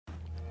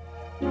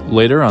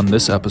Later on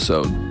this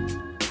episode.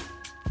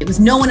 It was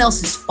no one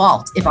else's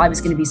fault if I was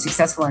going to be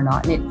successful or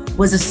not. And it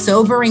was a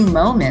sobering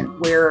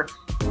moment where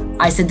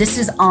I said, this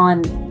is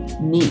on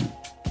me,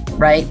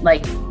 right?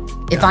 Like,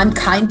 if I'm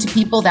kind to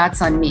people,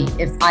 that's on me.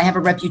 If I have a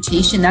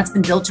reputation, that's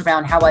been built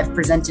around how I've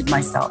presented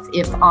myself.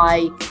 If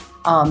I,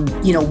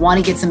 want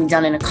to get something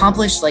done and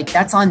accomplished, like,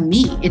 that's on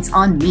me. It's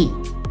on me.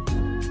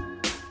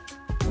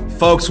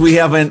 Folks, we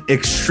have an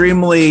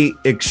extremely,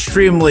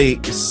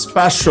 extremely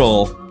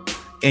special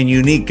and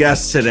unique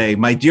guest today.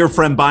 My dear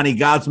friend, Bonnie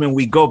Godsman.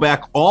 We go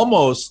back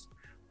almost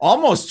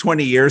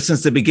 20 years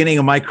since the beginning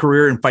of my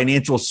career in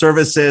financial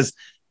services.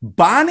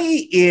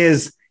 Bonnie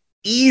is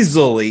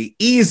easily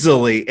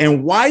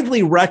and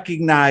widely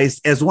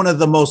recognized as one of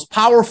the most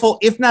powerful,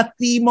 if not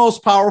the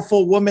most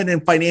powerful woman in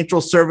financial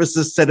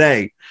services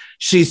today.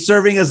 She's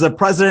serving as the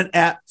president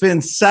at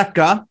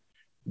Finseca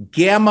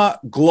Gamma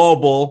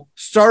Global,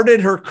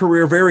 started her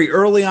career very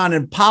early on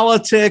in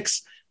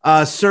politics,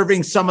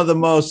 serving some of the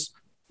most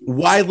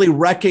widely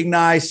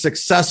recognized,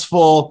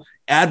 successful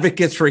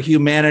advocates for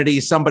humanity,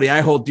 somebody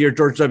I hold dear,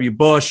 George W.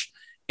 Bush.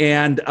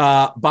 And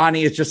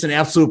Bonnie, it's just an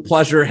absolute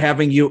pleasure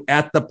having you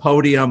at the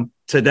podium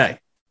today.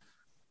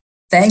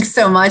 Thanks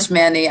so much,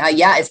 Manny.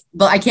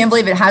 But I can't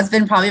believe it has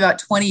been probably about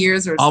 20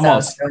 years or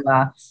almost.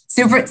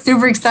 So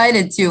super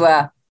excited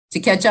to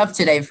catch up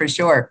today for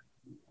sure.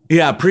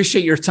 Yeah,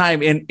 appreciate your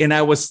time. And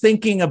I was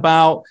thinking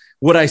about,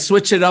 would I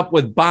switch it up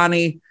with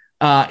Bonnie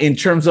in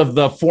terms of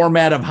the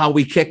format of how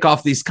we kick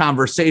off these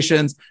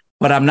conversations,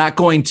 but I'm not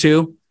going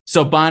to.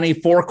 So Bonnie,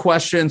 4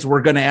 questions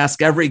we're going to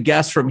ask every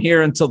guest from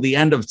here until the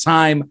end of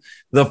time.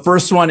 The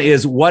first one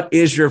is, what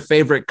is your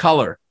favorite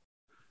color?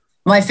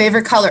 My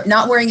favorite color,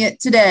 not wearing it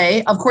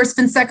today, of course,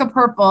 Finseca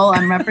purple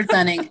I'm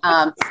representing,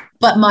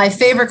 but my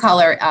favorite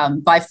color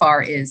by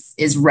far is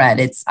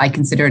red. I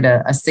consider it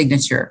a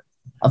signature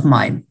of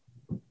mine.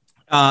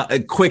 A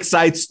quick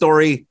side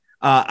story.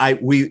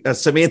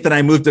 Samantha and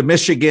I moved to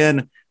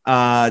Michigan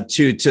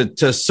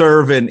to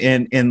serve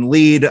and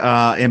lead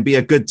and be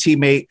a good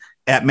teammate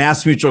at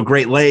Mass Mutual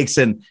Great Lakes.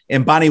 And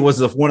Bonnie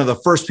was one of the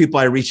first people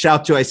I reached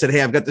out to. I said,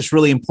 hey, I've got this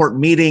really important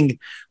meeting.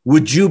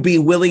 Would you be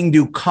willing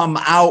to come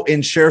out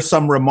and share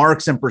some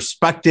remarks and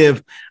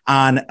perspective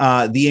on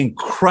the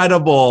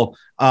incredible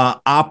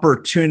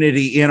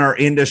opportunity in our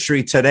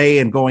industry today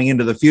and going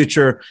into the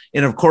future?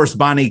 And of course,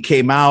 Bonnie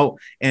came out,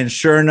 and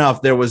sure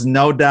enough, there was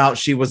no doubt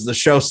she was the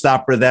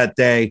showstopper that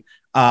day.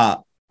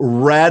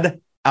 Red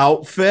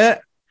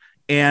outfit,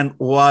 and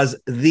was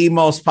the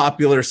most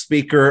popular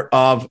speaker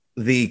of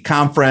the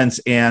conference.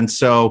 And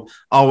so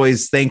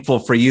always thankful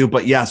for you.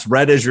 But yes,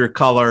 red is your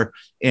color,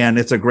 and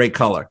it's a great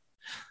color.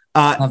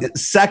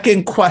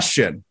 Second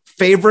question,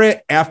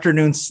 favorite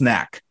afternoon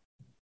snack?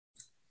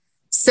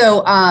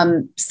 So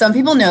some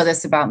people know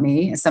this about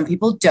me, and some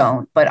people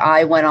don't, but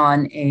I went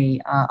on a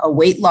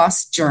weight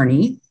loss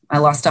journey. I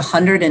lost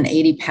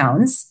 180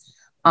 pounds.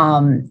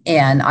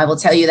 And I will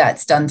tell you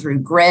that's done through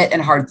grit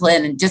and hard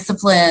plan and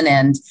discipline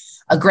and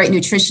a great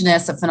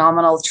nutritionist, a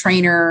phenomenal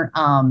trainer.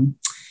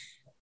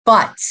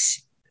 But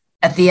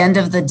at the end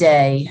of the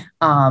day,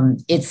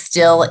 it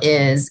still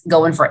is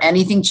going for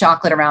anything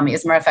chocolate around me.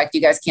 As a matter of fact,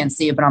 you guys can't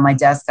see it, but on my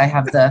desk, I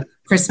have the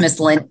Christmas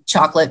Lindt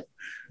chocolate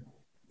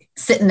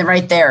sitting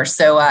right there.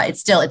 So it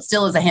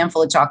still is a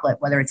handful of chocolate,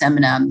 whether it's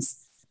M&Ms,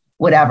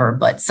 whatever,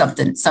 but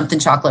something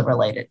chocolate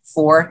related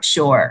for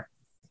sure.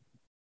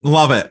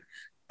 Love it.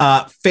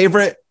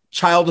 Favorite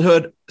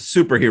childhood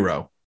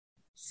superhero?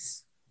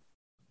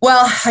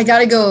 Well, I got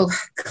to go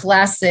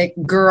classic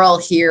girl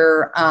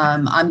here.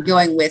 I'm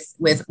going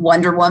with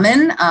Wonder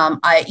Woman.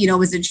 It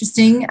was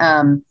interesting.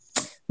 I've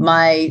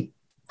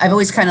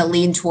always kind of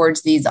leaned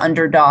towards these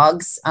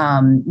underdogs.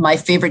 My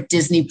favorite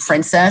Disney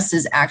princess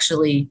is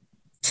actually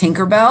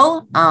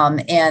Tinkerbell.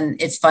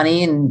 And it's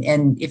funny.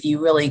 And if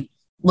you really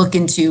look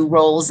into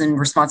roles and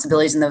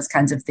responsibilities and those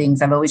kinds of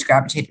things, I've always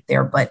gravitated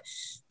there, but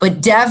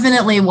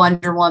definitely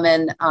Wonder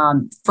Woman.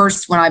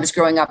 First, when I was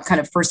growing up, kind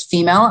of first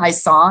female I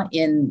saw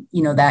in,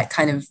 that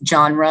kind of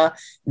genre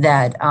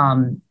that,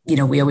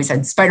 we always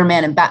had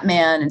Spider-Man and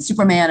Batman and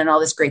Superman and all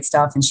this great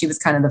stuff. And she was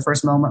kind of the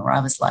first moment where I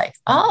was like,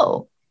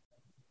 oh,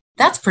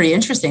 that's pretty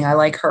interesting. I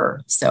like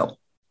her. So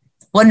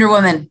Wonder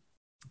Woman.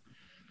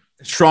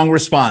 Strong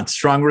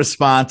response.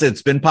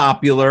 It's been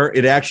popular.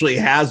 It actually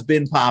has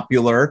been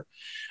popular.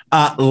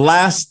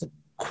 Last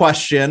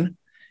question.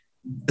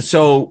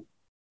 So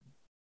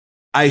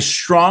I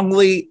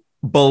strongly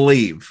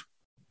believe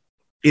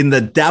in the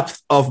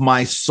depth of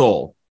my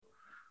soul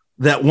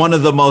that one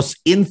of the most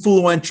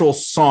influential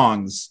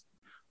songs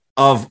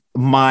of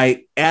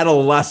my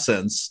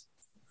adolescence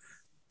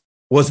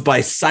was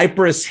by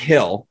Cypress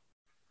Hill.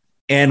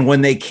 And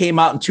when they came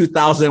out in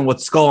 2000 with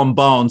Skull and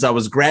Bones, I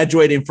was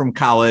graduating from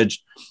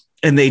college,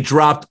 and they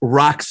dropped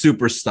Rock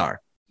Superstar.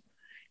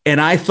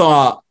 And I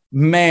thought,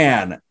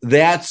 man,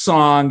 that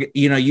song,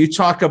 you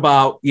talk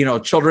about,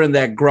 children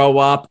that grow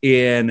up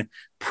in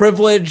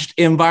privileged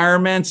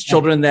environments,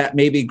 children that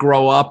maybe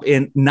grow up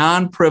in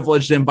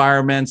non-privileged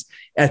environments.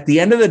 At the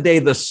end of the day,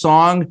 the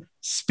song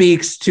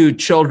speaks to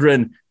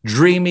children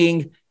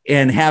dreaming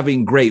and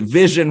having great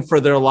vision for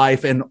their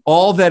life and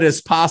all that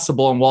is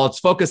possible. And while it's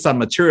focused on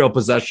material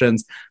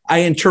possessions, I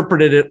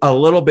interpreted it a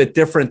little bit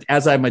different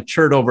as I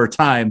matured over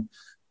time.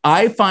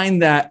 I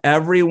find that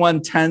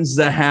everyone tends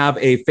to have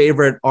a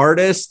favorite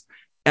artist,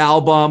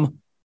 album,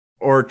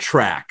 or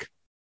track.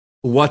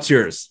 What's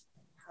yours?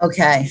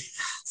 Okay.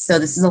 So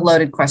this is a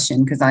loaded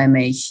question because I'm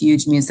a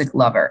huge music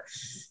lover.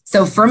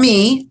 So for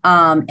me,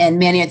 and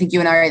Manny, I think you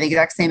and I are the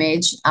exact same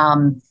age.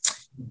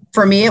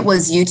 For me, it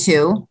was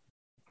U2.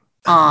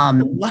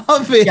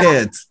 Love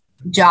it.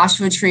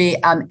 Joshua Tree.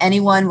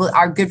 Anyone,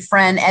 our good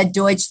friend Ed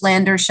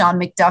Deutschlander, Sean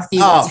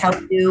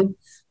McDuffie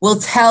will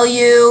tell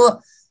you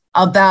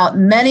about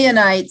many a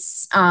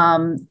nights,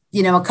 a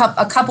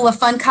couple of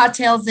fun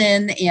cocktails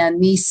in and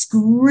me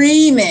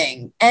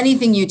screaming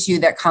anything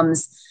U2 that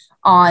comes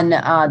on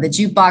the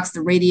jukebox,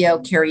 the radio,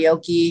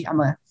 karaoke. I'm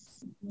a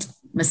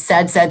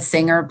sad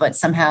singer, but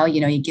somehow,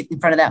 you get in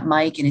front of that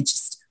mic and it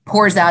just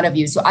pours out of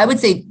you. So I would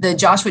say the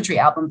Joshua Tree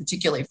album,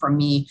 particularly for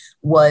me,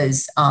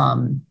 was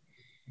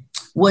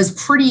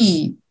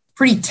pretty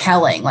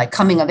telling, like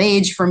coming of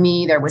age for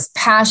me. There was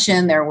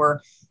passion. There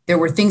were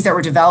things that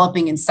were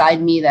developing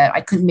inside me that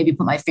I couldn't maybe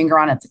put my finger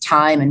on at the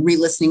time, and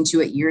re-listening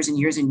to it years and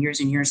years and years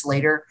and years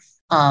later.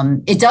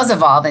 It does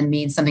evolve and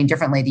mean something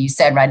differently that you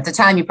said, right? At the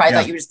time, you probably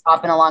thought you were just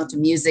popping along to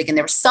music and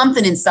there was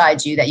something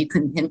inside you that you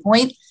couldn't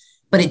pinpoint,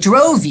 but it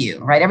drove you,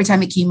 right? Every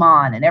time it came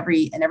on and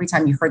every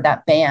time you heard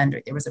that band,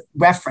 there was a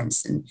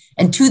reference.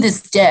 And to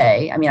this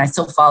day, I mean, I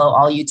still follow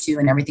all U2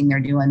 and everything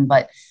they're doing,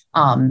 but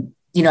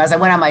as I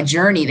went on my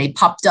journey, they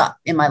popped up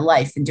in my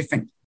life in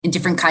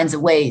different kinds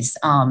of ways.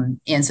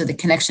 And so the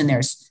connection there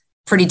is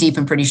pretty deep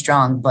and pretty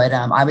strong, but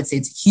I would say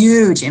it's a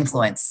huge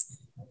influence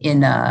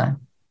in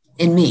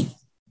me.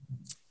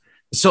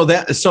 So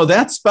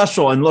that's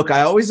special. And look,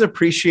 I always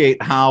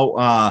appreciate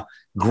how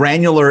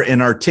granular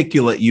and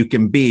articulate you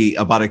can be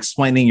about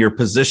explaining your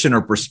position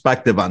or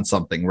perspective on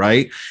something,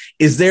 right?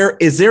 Is there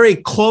a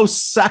close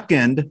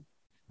second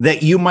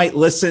that you might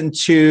listen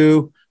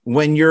to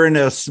when you're in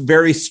a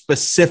very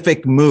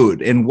specific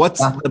mood? And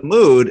what's the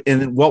mood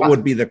and what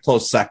would be the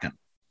close second?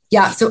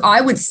 Yeah. So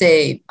I would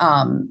say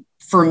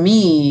for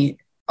me,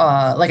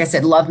 like I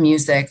said, love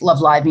music,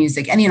 love live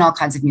music, any and all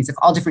kinds of music,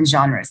 all different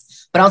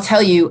genres. But I'll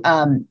tell you,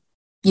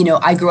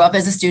 I grew up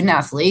as a student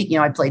athlete.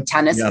 I played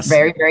tennis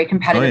very, very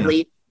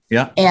competitively. Oh,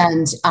 yeah.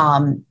 And,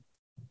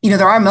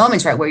 there are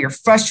moments, right, where you're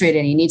frustrated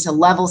and you need to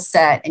level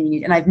set.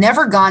 And I've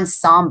never gone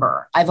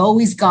somber. I've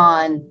always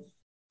gone,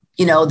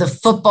 the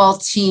football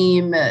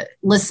team,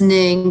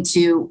 listening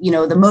to,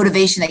 the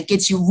motivation that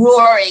gets you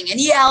roaring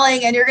and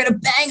yelling and you're going to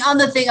bang on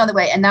the thing on the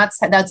way. And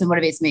that's what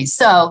motivates me.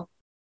 So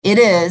it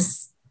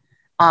is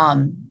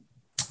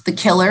the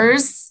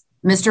Killers,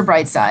 Mr.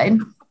 Brightside.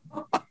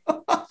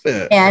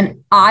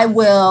 And I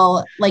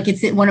will,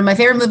 it's one of my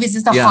favorite movies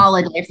is The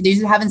Holiday. For those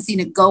who haven't seen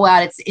it, go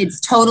out. It's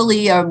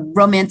totally a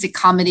romantic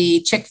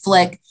comedy, chick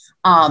flick.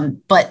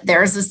 But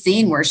there's a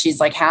scene where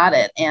she's had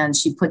it and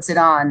she puts it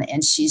on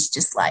and she's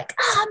just like,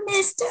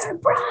 Mr.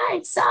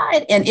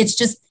 Brightside. And it's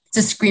just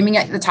screaming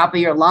at the top of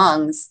your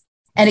lungs.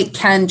 And it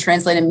can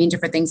translate and mean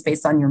different things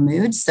based on your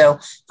mood. So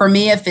for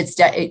me, if it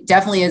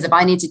definitely is, if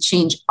I need to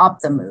change up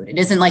the mood, it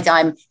isn't like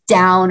I'm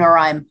down or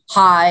I'm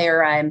high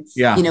or I'm,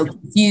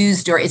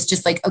 confused, or it's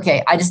just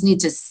okay, I just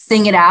need to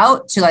sing it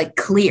out to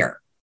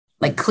clear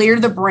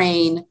the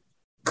brain,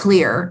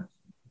 clear.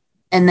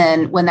 And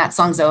then when that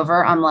song's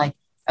over, I'm like,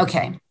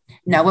 okay,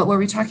 now what were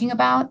we talking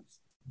about?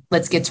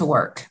 Let's get to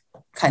work,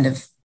 kind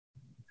of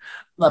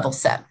level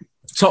set.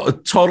 So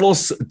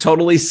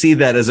totally see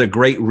that as a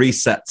great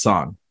reset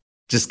song.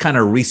 Just kind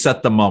of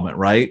reset the moment,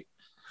 right?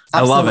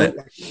 Absolutely. I love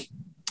it.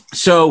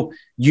 So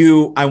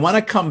I want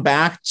to come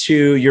back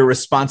to your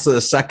response to the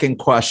second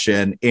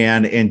question.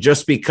 And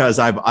just because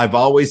I've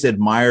always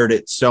admired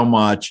it so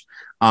much,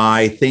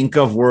 I think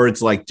of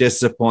words like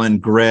discipline,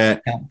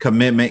 grit,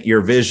 commitment,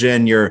 your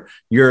vision, your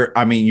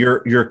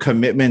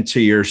commitment to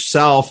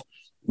yourself,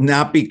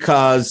 not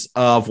because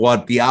of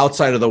what the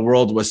outside of the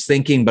world was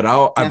thinking, but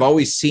I've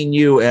always seen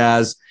you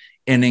as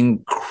an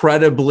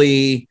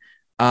incredibly,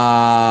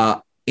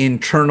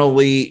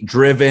 internally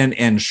driven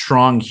and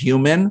strong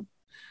human.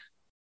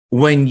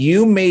 When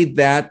you made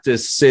that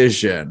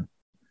decision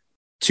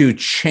to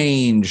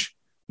change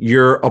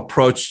your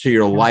approach to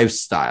your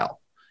lifestyle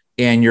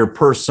and your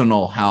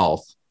personal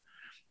health,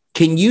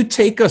 can you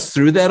take us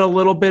through that a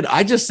little bit?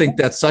 I just think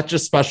that's such a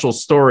special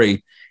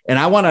story. And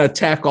I want to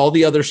attack all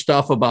the other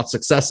stuff about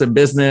success in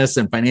business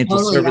and financial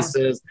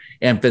services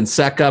and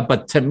Fonseca.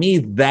 But to me,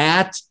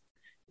 that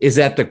is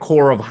at the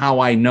core of how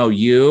I know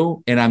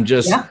you. And I'm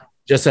just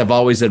have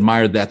always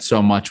admired that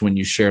so much when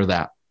you share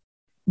that.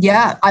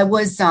 Yeah, I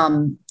was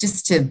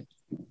just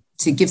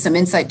to give some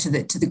insight to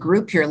the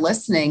group here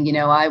listening.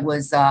 I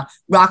was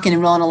rocking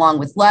and rolling along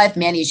with life.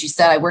 Manny, as you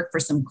said, I worked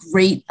for some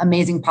great,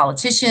 amazing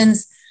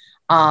politicians.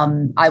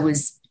 I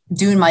was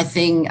doing my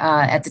thing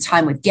at the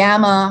time with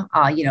Gamma,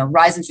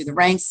 rising through the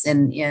ranks,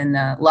 and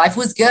life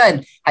was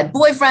good. Had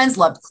boyfriends,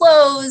 loved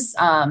clothes,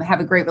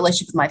 have a great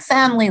relationship with my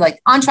family,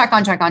 on track.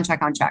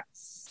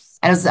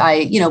 And as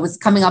I, was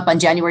coming up on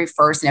January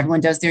 1st and everyone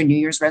does their New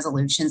Year's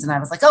resolutions. And I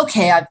was like,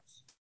 okay,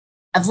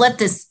 I've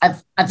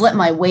let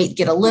my weight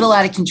get a little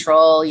out of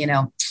control,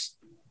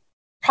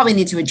 probably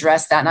need to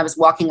address that. And I was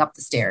walking up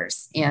the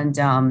stairs and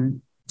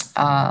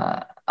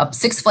up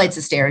 6 flights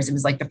of stairs. It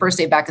was like the first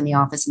day back in the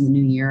office in the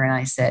new year. And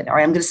I said, all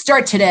right, I'm going to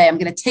start today. I'm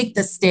going to take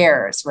the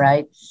stairs.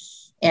 Right.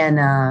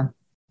 And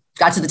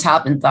got to the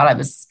top and thought I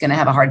was going to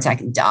have a heart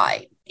attack and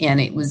die. And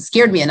it was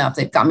scared me enough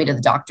that it got me to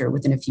the doctor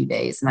within a few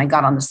days. And I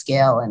got on the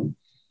scale and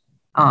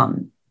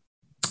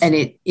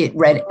it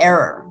read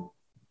error.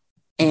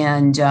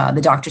 And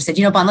the doctor said,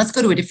 Bon, let's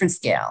go to a different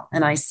scale.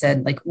 And I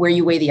said, like, where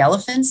you weigh the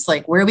elephants?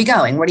 Like, where are we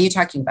going? What are you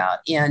talking about?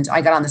 And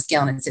I got on the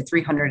scale and it said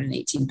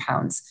 318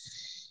 pounds.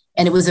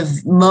 And it was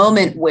a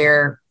moment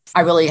where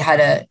I really had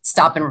to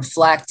stop and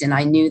reflect. And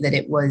I knew that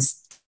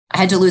I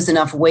had to lose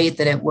enough weight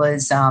that it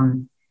was,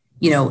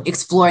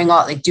 exploring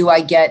all, like, do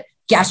I get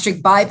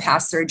gastric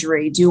bypass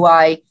surgery? Do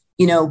I,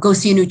 go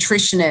see a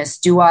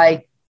nutritionist? Do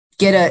I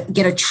get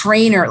a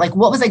trainer? Like,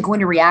 what was I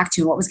going to react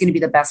to and what was going to be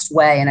the best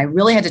way? And I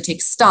really had to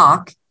take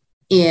stock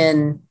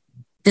in,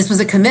 this was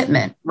a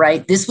commitment,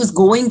 right? This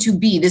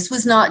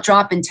was not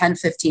dropping 10,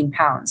 15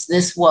 pounds.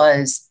 This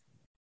was,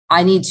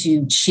 I need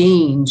to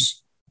change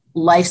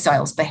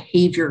lifestyles,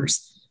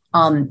 behaviors.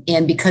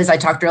 And because I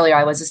talked earlier,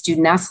 I was a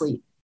student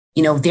athlete,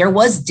 there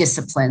was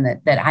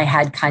discipline that I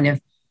had kind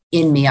of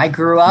in me. I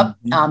grew up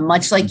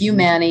much like you,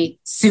 Manny,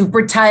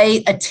 super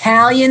tight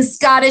Italian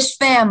Scottish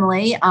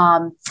family.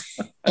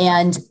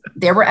 And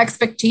there were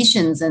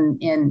expectations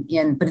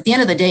but at the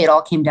end of the day, it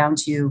all came down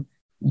to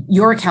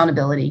your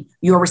accountability,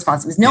 your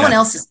responsibility. It was no one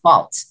else's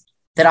fault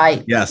that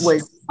I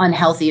was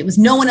unhealthy. It was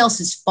no one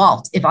else's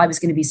fault if I was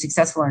going to be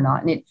successful or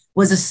not. And it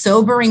was a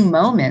sobering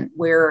moment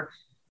where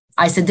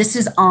I said, this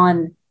is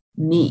on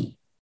me,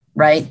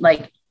 right?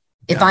 Like,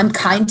 if I'm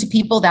kind to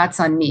people, that's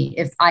on me.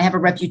 If I have a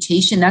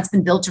reputation, that's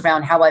been built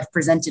around how I've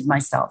presented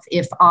myself.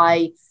 If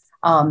I,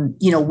 want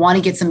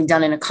to get something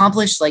done and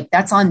accomplished, like,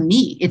 that's on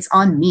me. It's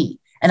on me.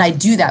 And I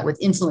do that with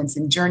influence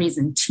and journeys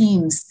and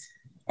teams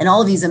and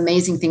all of these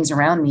amazing things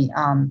around me.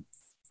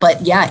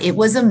 But yeah, it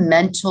was a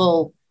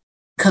mental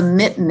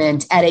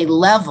commitment at a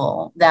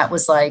level that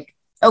was like,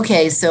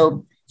 okay,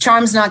 so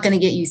charm's not going to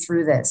get you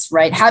through this,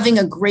 right? Having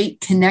a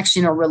great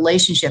connection or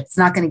relationship, it's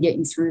not going to get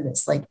you through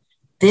this. Like,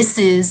 this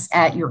is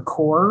at your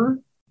core,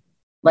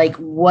 like,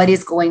 what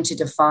is going to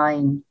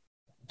define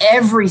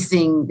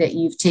everything that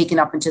you've taken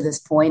up until this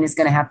point is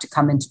going to have to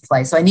come into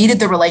play. So I needed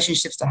the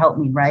relationships to help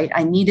me, right?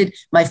 I needed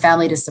my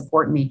family to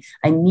support me.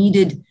 I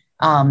needed,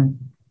 the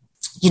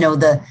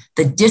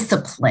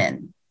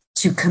discipline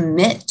to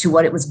commit to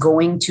what it was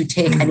going to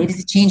take. I needed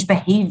to change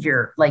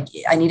behavior. Like,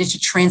 I needed to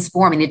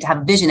transform. I needed to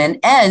have a vision.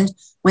 And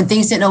when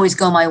things didn't always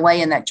go my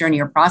way in that journey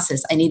or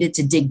process, I needed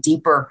to dig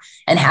deeper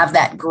and have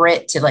that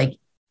grit to, like,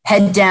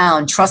 head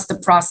down, trust the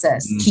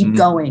process, keep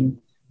going.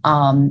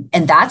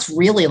 And that's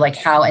really like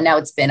how, and now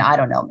it's been, I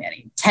don't know,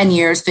 Manny, 10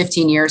 years,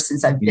 15 years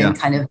since I've been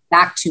kind of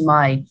back to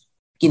my,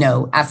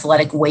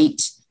 athletic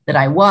weight that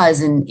I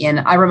was.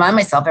 And I remind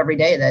myself every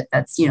day that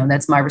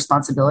that's my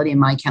responsibility and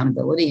my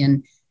accountability.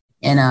 And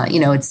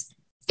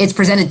it's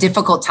presented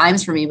difficult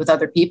times for me with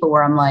other people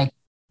where I'm like,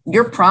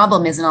 your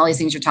problem isn't all these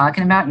things you're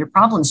talking about. Your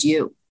problem's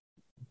you.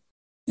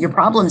 Your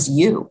problem's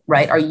you,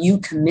 right? Are you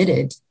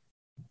committed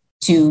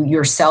to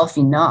yourself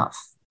enough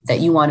that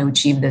you want to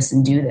achieve this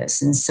and do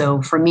this? And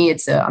so for me,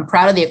 I'm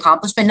proud of the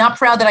accomplishment, not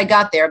proud that I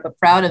got there, but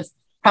proud of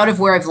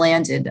where I've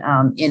landed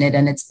in it.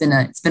 And it's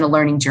been a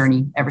learning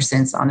journey ever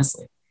since,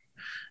 honestly.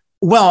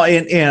 Well,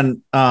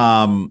 and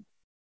I'm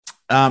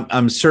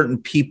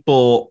certain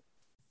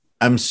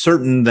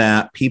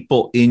that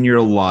people in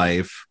your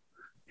life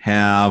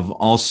have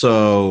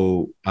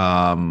also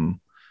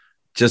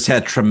just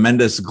had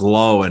tremendous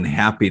glow and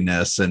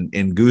happiness and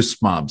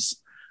goosebumps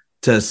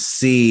to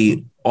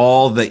see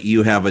all that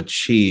you have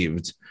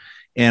achieved.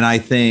 And I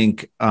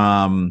think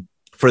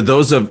for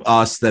those of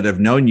us that have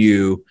known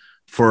you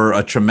for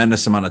a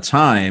tremendous amount of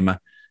time,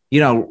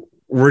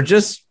 we're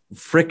just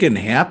freaking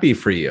happy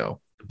for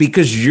you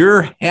because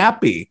you're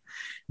happy,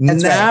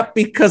 That's not right.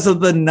 because of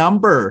the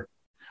number.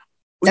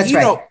 That's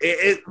right.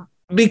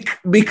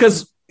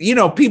 Because,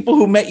 people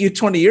who met you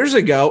 20 years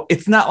ago,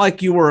 it's not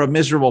like you were a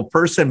miserable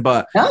person,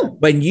 but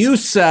when you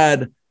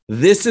said,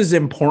 this is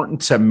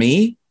important to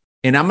me,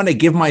 and I'm going to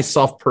give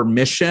myself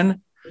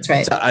permission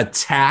to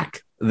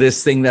attack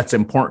this thing that's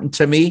important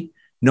to me,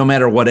 no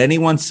matter what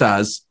anyone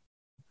says,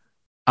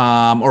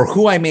 or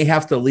who I may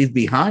have to leave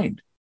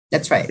behind.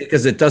 That's right.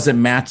 Because it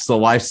doesn't match the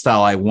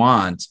lifestyle I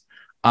want.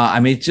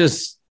 It's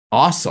just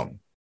awesome.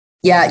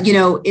 Yeah,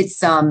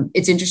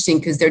 it's interesting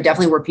because there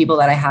definitely were people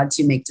that I had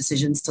to make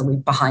decisions to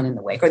leave behind in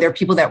the wake, or there are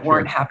people that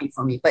weren't happy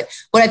for me. But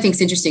what I think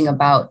is interesting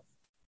about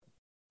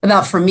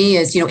for me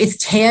is, it's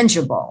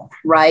tangible,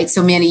 right?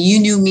 So Manny, you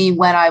knew me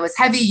when I was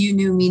heavy, you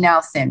knew me now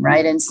thin,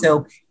 right? And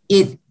so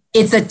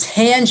it's a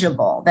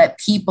tangible that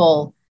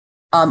people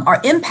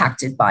are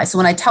impacted by. So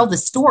when I tell the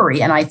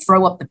story and I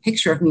throw up the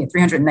picture of me at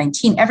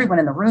 319, everyone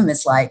in the room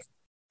is like,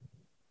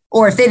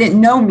 or if they didn't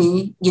know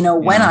me,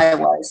 when I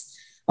was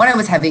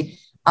heavy,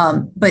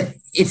 But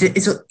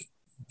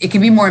it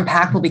can be more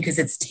impactful because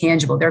it's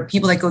tangible. There are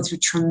people that go through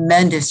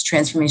tremendous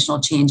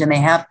transformational change, and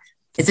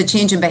it's a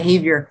change in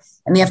behavior,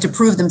 and they have to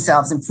prove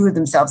themselves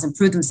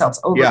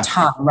over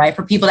time, right?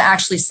 For people to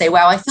actually say,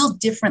 wow, I feel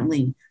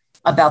differently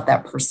about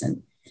that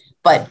person.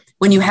 But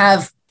when you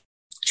have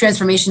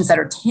transformations that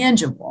are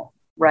tangible,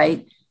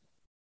 right,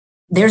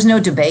 there's no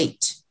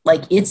debate.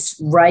 Like, it's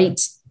right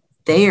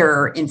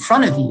there in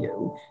front of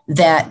you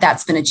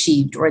that's been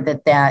achieved, or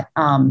that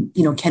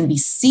can be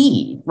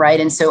seen, right?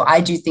 And so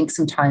I do think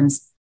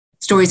sometimes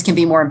stories can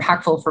be more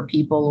impactful for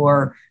people,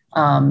 or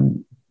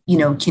can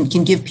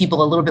give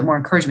people a little bit more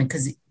encouragement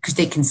because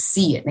they can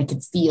see it and they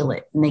can feel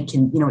it and they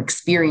can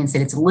experience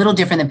it. It's a little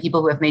different than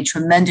people who have made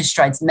tremendous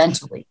strides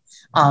mentally,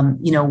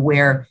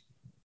 where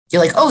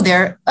you're like,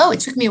 it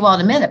took me a while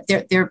to admit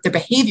it. Their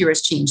behavior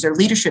has changed, their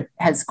leadership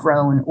has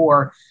grown,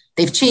 or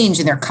they've changed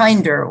and they're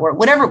kinder, or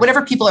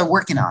whatever people are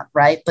working on,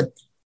 right?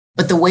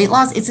 But the weight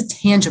loss, it's a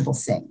tangible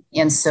thing.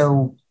 And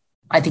so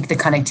I think the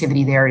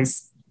connectivity there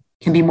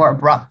can be more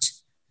abrupt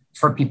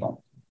for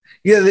people.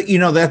 Yeah,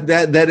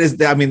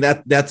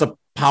 that's a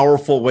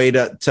powerful way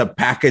to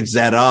package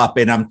that up.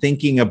 And I'm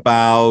thinking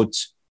about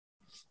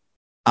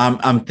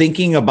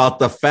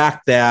the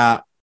fact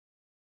that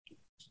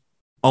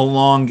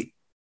along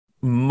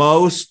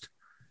most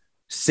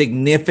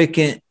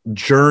significant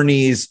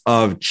journeys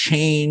of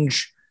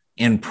change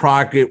and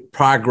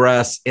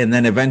progress and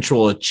then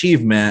eventual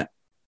achievement,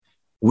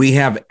 we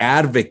have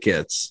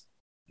advocates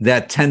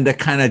that tend to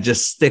kind of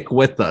just stick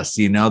with us,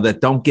 that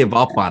don't give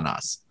up on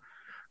us,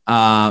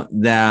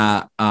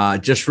 that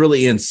just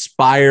really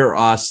inspire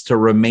us to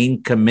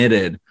remain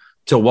committed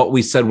to what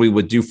we said we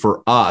would do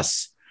for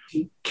us.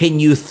 Can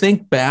you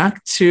think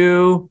back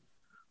to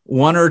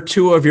one or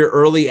two of your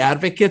early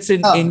advocates?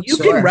 And you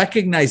can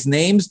recognize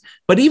names,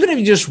 but even if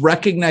you just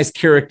recognize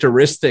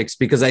characteristics,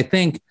 because I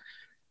think,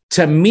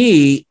 to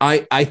me,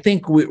 I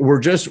think we're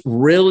just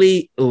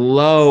really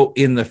low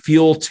in the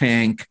fuel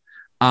tank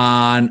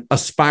on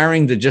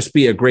aspiring to just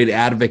be a great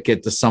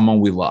advocate to someone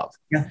we love.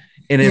 Yeah.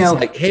 And it's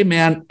like, hey,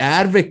 man,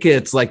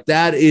 advocates, like,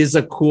 that is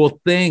a cool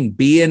thing.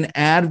 Be an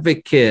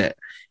advocate.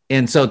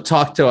 And so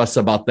talk to us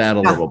about that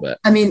a little bit.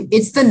 I mean,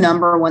 it's the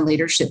number one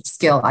leadership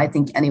skill I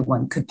think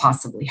anyone could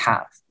possibly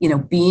have.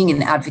 Being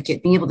an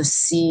advocate, being able to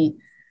see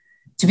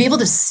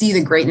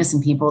the greatness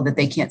in people that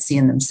they can't see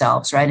in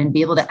themselves, right? And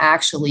be able to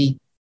actually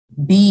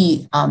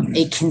be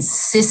a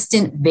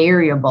consistent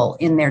variable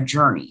in their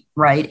journey,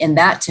 right? And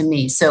that, to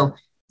me, so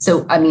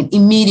I mean,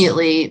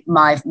 immediately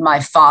my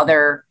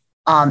father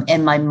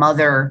and my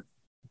mother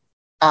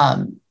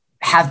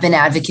have been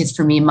advocates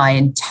for me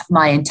my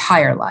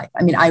entire life.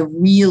 I mean, I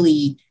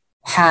really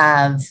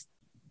have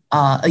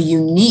a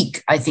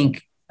unique, I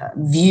think,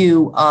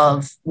 view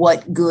of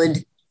what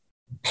good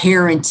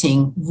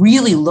parenting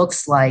really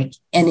looks like.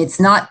 And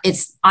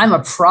I'm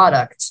a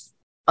product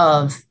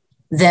of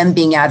them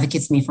being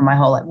advocates for me for my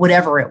whole life,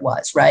 whatever it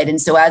was, right?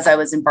 And so as I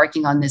was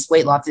embarking on this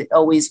weight loss, it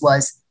always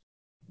was,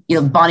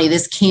 Bonnie, I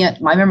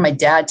remember my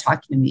dad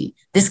talking to me,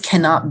 this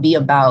cannot be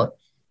about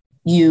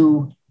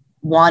you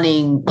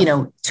wanting,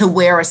 to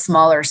wear a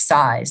smaller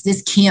size.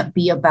 This can't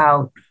be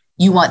about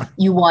you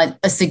want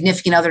a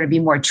significant other to be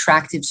more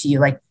attractive to you.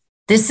 Like,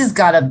 this has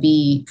got to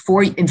be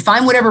for you, and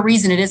find whatever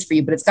reason it is for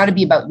you, but it's got to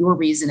be about your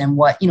reason and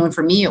what, and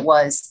for me, it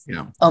was,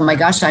 oh my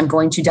gosh, I'm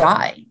going to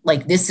die.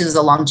 Like, this is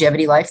a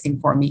longevity life thing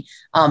for me.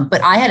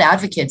 But I had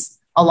advocates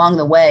along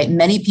the way.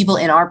 Many people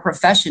in our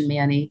profession,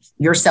 Manny,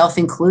 yourself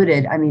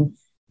included. I mean,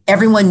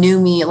 everyone knew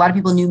me. A lot of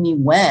people knew me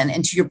when,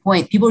 and to your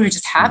point, people were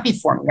just happy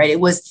for me, right? It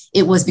was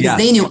because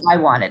they knew I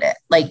wanted it.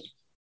 Like,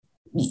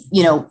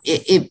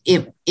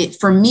 it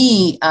for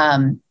me,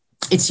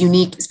 it's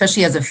unique,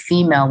 especially as a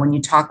female, when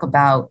you talk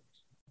about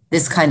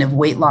this kind of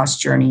weight loss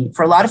journey.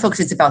 For a lot of folks,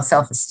 it's about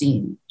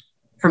self-esteem.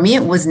 For me,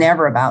 it was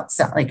never about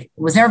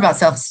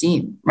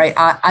self-esteem, right?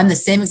 I'm the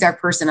same exact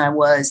person I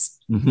was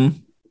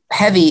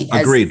heavy.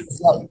 Agreed.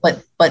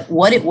 But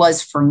what it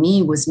was for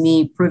me was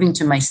me proving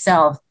to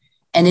myself,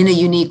 and in a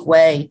unique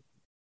way,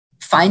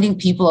 finding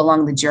people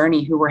along the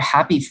journey who were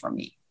happy for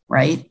me,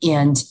 right?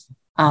 And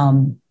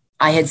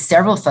I had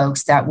several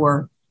folks that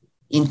were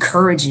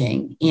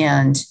encouraging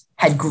and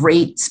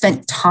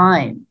spent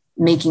time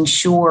making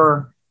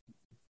sure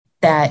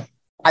that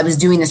I was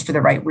doing this for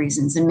the right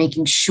reasons, and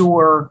making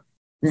sure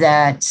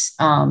that,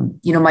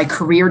 my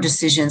career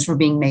decisions were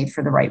being made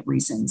for the right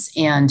reasons.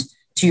 And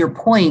to your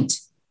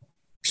point,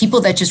 people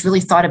that just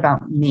really thought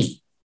about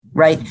me,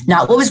 right?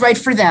 Not what was right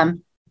for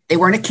them. They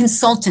weren't a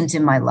consultant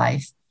in my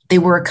life. They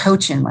were a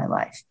coach in my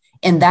life.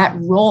 And that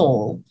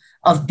role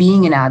of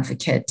being an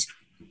advocate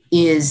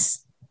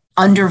is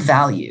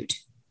undervalued.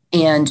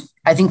 And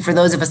I think for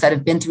those of us that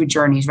have been through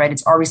journeys, right,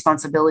 it's our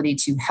responsibility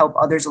to help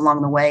others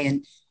along the way.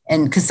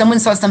 And because someone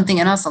saw something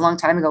in us a long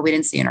time ago, we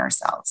didn't see in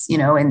ourselves,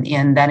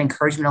 and that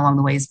encouragement along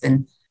the way has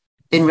been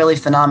really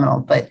phenomenal.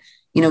 But,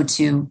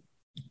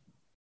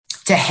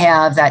 to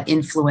have that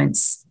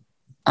influence,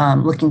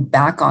 looking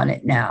back on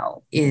it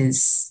now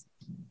is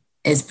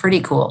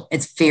pretty cool.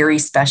 It's very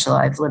special.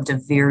 I've lived a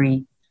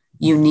very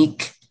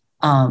unique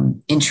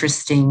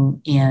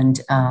interesting, and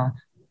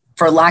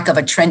for lack of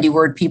a trendy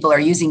word people are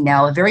using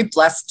now, a very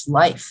blessed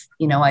life.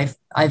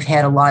 I've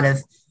had a lot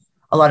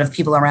of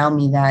people around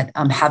me that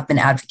have been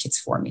advocates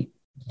for me.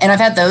 And I've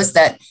had those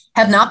that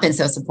have not been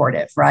so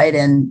supportive, right?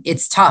 And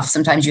it's tough.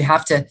 Sometimes you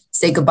have to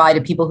say goodbye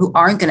to people who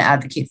aren't going to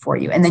advocate for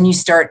you. And then you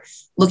start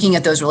looking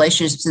at those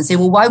relationships and say,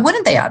 well, why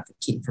wouldn't they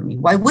advocate for me?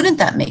 Why wouldn't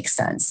that make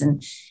sense?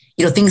 And,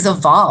 things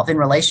evolve in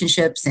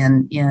relationships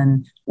and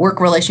in work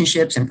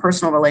relationships and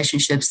personal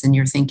relationships. And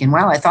you're thinking,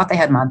 wow, I thought they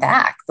had my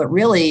back, but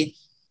really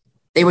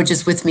they were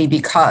just with me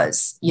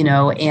because,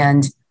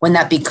 and when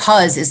that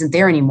because isn't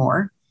there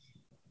anymore,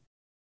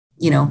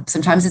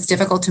 sometimes it's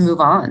difficult to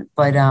move on.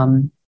 But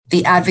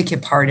the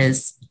advocate part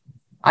is,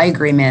 I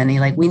agree,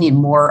 Manny, like we need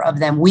more of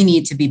them. We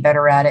need to be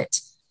better at it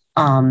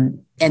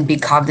and be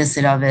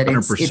cognizant of it.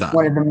 It's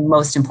one of the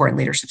most important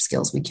leadership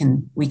skills we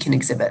can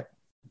exhibit.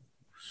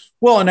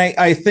 Well, and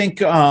I think,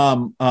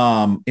 and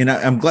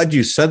I'm glad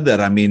you said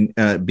that. I mean,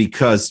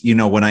 because,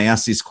 when I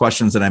ask these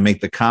questions and I make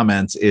the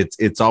comments,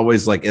 it's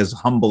always like as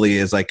humbly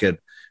as I could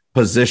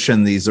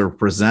position these or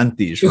present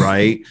these,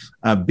 right?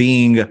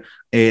 Being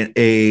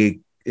a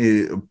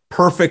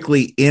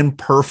perfectly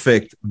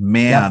imperfect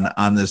man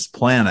on this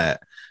planet,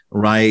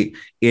 right?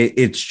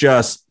 It's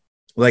just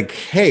like,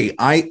 hey,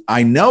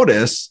 I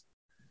notice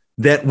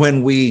that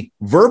when we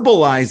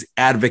verbalize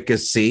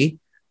advocacy,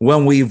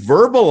 when we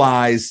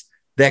verbalize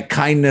that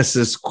kindness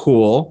is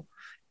cool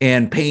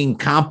and paying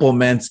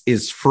compliments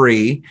is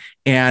free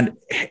and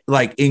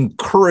like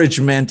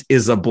encouragement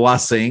is a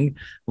blessing,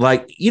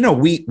 like,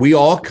 we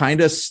all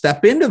kind of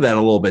step into that a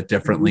little bit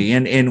differently.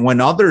 Mm-hmm. And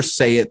when others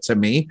say it to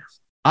me,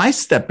 I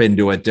step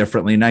into it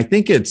differently. And I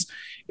think it's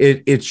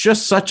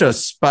just such a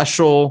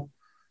special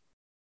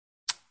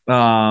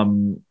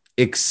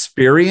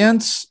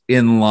experience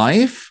in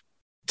life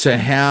to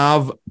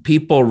have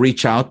people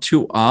reach out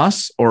to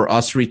us or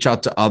us reach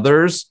out to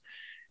others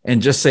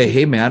and just say,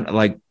 hey man,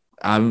 like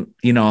I'm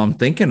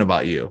thinking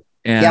about you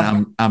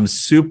and I'm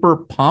super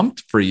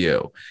pumped for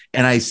you.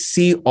 And I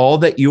see all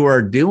that you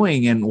are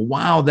doing and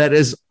wow, that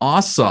is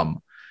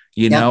awesome.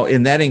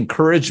 And that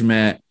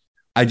encouragement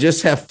I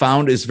just have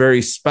found is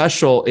very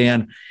special.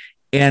 And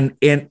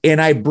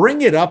I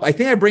bring it up. I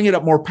think I bring it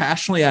up more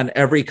passionately on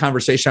every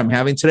conversation I'm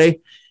having today,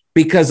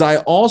 because I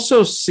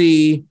also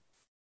see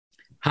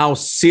how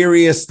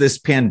serious this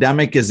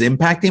pandemic is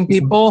impacting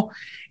people.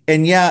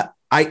 And yet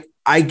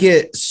I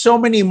get so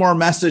many more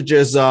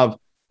messages of,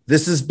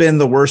 this has been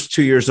the worst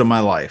 2 years of my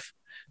life.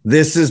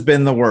 This has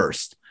been the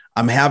worst.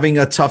 I'm having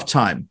a tough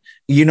time,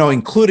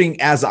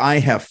 including as I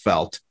have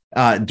felt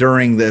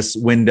during this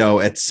window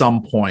at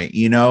some point,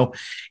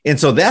 and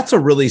so that's a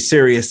really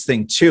serious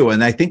thing too.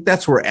 And I think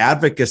that's where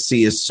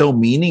advocacy is so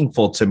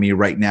meaningful to me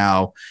right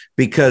now,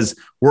 because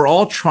we're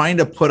all trying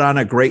to put on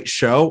a great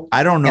show.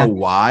 I don't know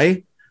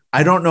why.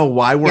 I don't know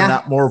why we're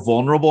not more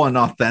vulnerable and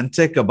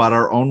authentic about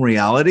our own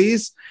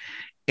realities.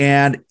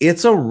 And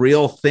it's a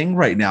real thing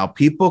right now.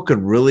 People could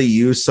really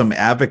use some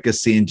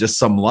advocacy and just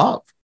some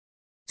love.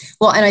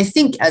 Well, and I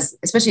think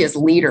especially as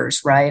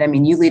leaders, right? I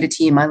mean, you lead a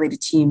team, I lead a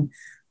team.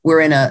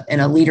 We're in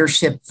a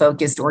leadership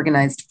focused,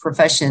 organized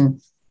profession,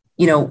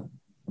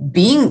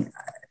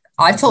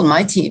 I've told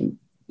my team,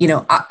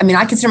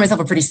 I consider myself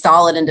a pretty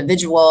solid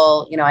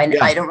individual. I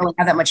don't really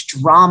have that much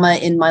drama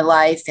in my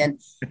life. And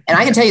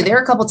I can tell you, there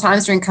were a couple of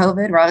times during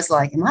COVID where I was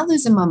like, am I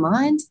losing my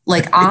mind?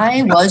 Like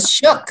I was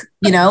shook,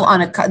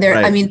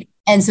 right.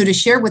 And so to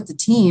share with the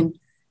team,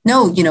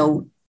 no,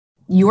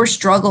 your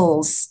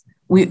struggles,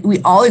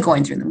 we all are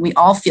going through them. We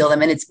all feel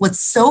them. And it's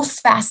what's so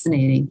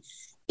fascinating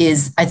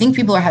is I think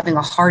people are having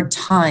a hard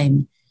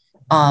time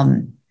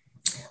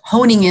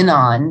honing in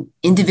on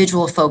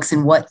individual folks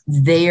and what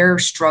their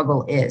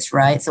struggle is,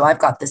 right? So I've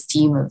got this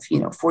team of,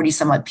 40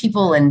 some odd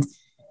people and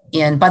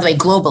by the way,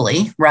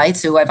 globally, right?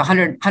 So I have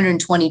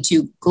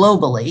 122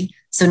 globally.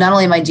 So not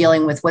only am I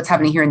dealing with what's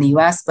happening here in the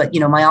US, but,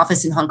 my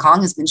office in Hong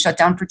Kong has been shut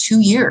down for 2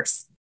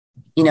 years,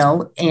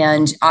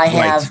 and I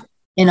have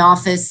an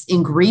office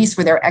in Greece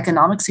where their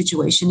economic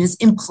situation is,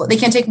 they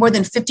can't take more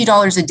than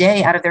 $50 a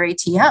day out of their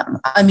ATM.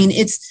 I mean,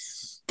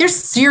 there's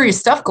serious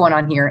stuff going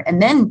on here.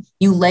 And then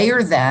you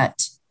layer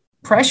that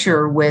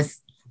pressure with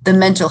the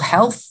mental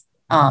health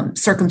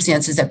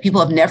circumstances that people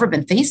have never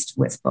been faced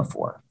with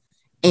before.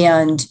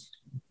 And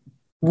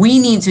we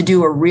need to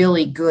do a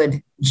really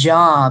good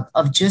job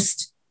of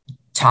just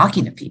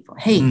talking to people.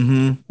 Hey,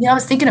 I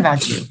was thinking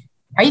about you.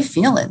 How are you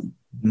feeling?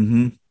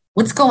 Mm-hmm.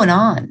 What's going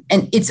on?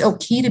 And it's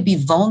okay to be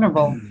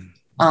vulnerable.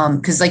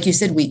 Because like you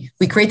said, we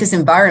create this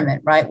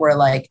environment, right? Where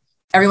like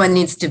everyone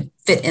needs to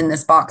fit in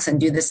this box and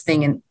do this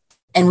thing.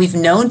 And we've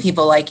known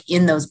people like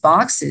in those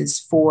boxes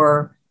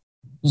for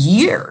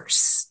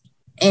years.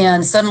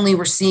 And suddenly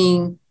we're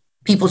seeing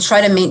people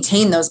try to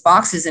maintain those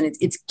boxes and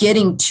it's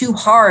getting too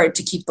hard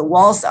to keep the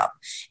walls up.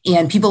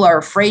 And people are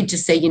afraid to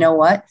say, you know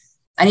what,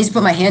 I need to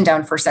put my hand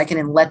down for a second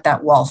and let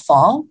that wall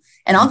fall.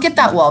 And I'll get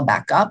that wall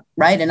back up,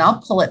 right? And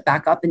I'll pull it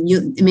back up. And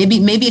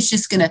maybe it's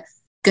just gonna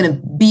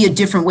be a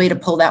different way to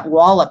pull that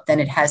wall up than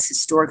it has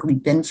historically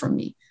been for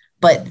me.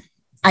 But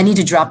I need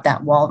to drop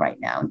that wall right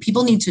now. And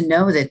people need to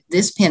know that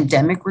this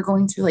pandemic we're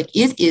going through, like,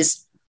 it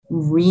is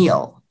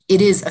real.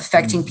 It is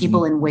affecting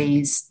people in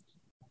ways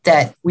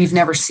that we've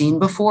never seen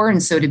before.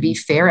 And so, to be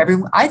fair,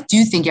 I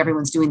do think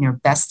everyone's doing their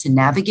best to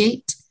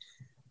navigate.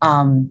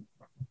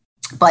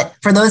 But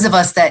for those of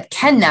us that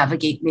can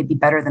navigate maybe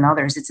better than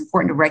others, it's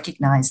important to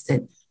recognize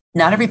that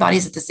not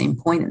everybody's at the same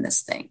point in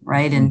this thing,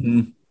 right?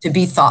 And to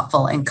be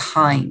thoughtful and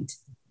kind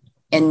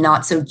and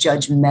not so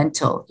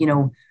judgmental.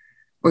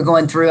 We're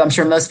going through, I'm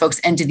sure most folks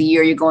end of the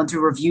year, you're going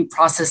through review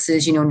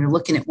processes, and you're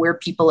looking at where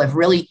people have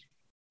really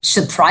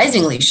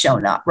surprisingly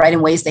shown up, right,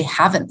 in ways they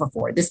haven't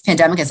before. This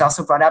pandemic has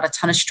also brought out a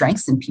ton of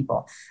strengths in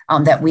people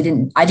that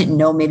I didn't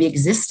know maybe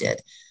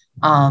existed.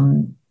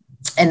 And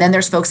then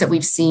there's folks that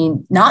we've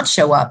seen not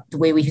show up the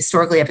way we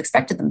historically have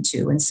expected them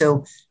to. And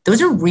so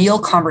those are real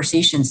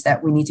conversations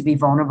that we need to be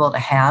vulnerable to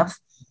have.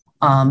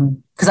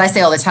 Because I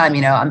say all the time,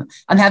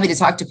 I'm happy to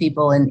talk to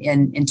people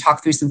and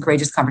talk through some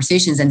courageous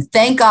conversations. And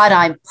thank God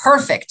I'm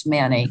perfect,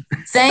 Manny.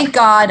 Thank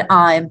God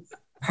I'm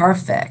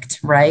perfect,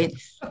 right?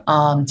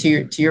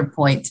 To your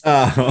point.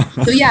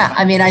 So yeah,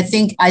 I mean, I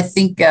think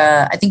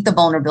the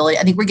vulnerability.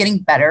 I think we're getting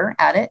better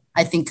at it.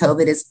 I think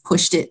COVID has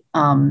pushed it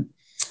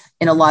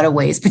in a lot of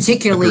ways,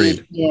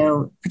 particularly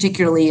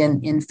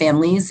in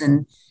families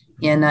and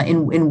in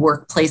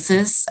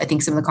workplaces. I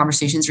think some of the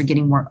conversations are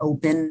getting more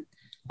open.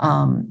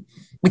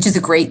 Which is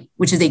a great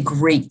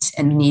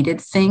and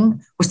needed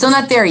thing. We're still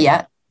not there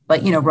yet,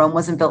 but Rome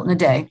wasn't built in a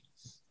day.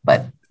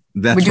 But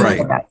that's we're doing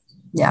right. That.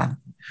 Yeah.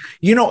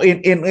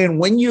 And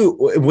when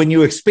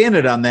you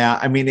expanded on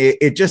that, I mean,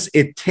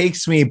 it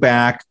takes me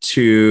back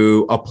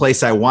to a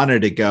place I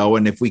wanted to go.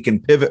 And if we can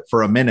pivot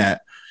for a minute,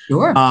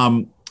 sure.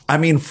 I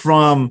mean,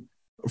 from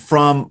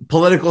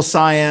political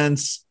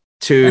science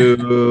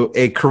to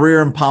a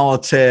career in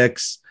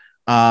politics.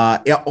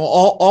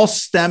 All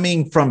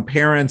stemming from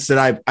parents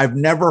that I've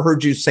never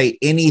heard you say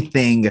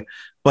anything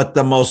but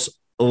the most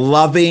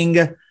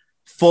loving,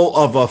 full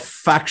of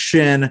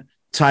affection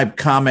type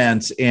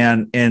comments,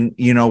 and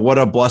what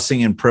a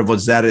blessing and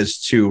privilege that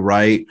is too,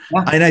 right?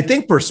 Yeah. And I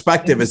think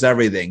perspective is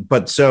everything.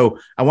 But so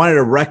I wanted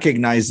to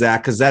recognize that,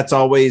 because I've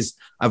always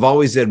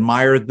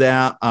admired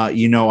that.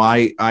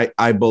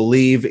 I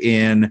believe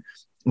in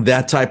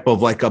that type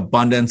of like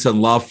abundance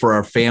and love for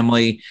our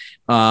family.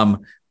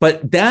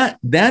 But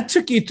that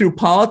took you through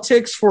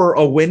politics for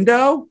a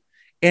window.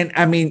 And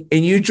I mean,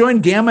 and you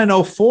joined Gamma in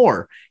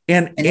 2004.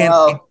 And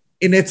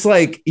it's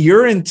like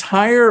your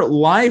entire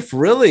life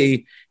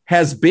really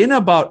has been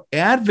about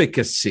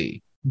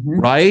advocacy,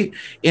 right?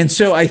 And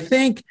so I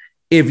think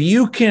if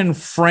you can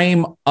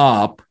frame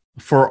up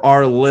for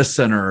our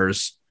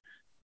listeners,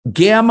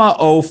 Gamma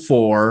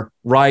 2004,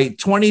 right?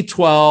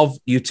 2012,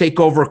 you take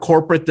over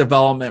corporate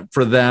development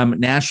for them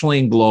nationally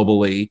and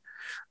globally.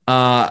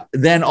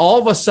 Then all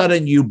of a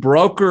sudden you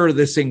broker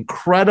this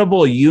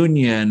incredible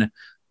union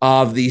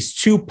of these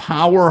two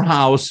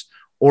powerhouse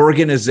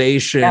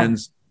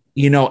organizations,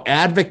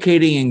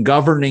 advocating and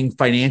governing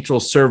financial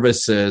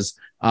services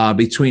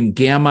between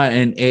Gamma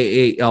and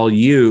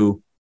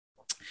AALU.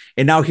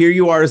 And now here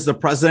you are as the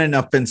president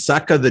of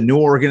Fonseca, the new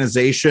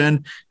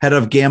organization, head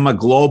of Gamma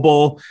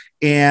Global.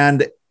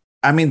 And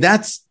I mean,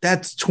 that's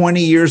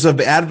 20 years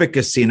of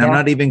advocacy, and I'm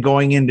not even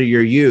going into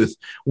your youth.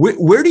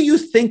 Where do you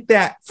think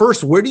that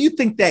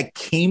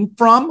came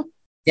from?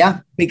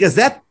 Yeah, because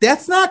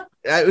that's not.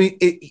 I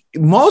mean,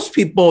 most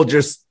people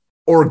just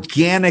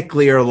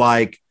organically are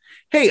like,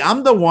 "Hey,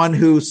 I'm the one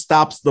who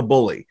stops the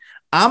bully.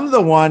 I'm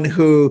the one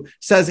who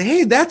says,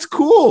 hey, that's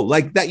cool.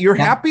 Like that, you're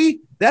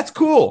happy. That's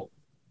cool.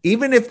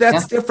 Even if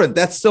that's different,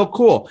 that's still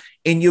cool."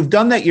 And you've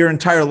done that your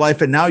entire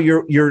life, and now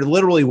you're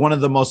literally one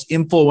of the most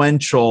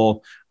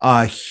influential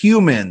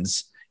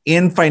humans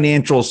in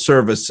financial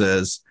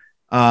services.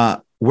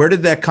 Where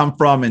did that come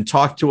from? And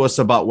talk to us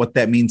about what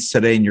that means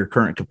today in your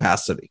current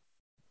capacity.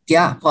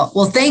 Yeah,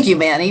 well, thank you,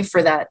 Manny,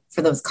 for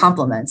those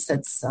compliments.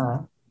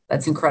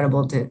 That's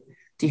incredible to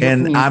hear.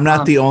 And from you. I'm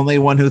not the only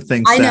one who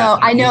thinks that.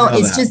 I know.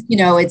 It's just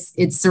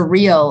it's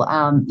surreal.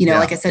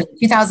 Like I said, in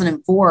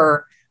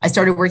 2004. I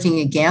started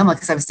working at Gamma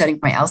because I was studying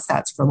my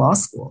LSATs for law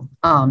school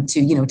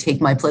to take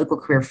my political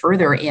career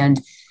further.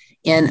 And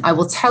I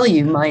will tell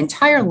you, my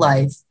entire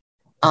life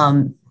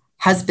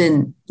has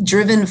been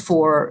driven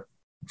for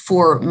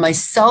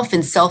myself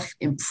and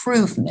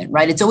self-improvement,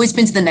 right? It's always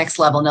been to the next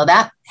level. Now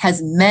that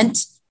has meant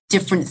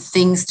different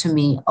things to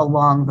me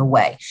along the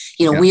way.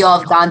 We all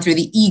have gone through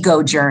the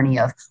ego journey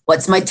of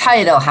what's my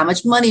title? How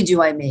much money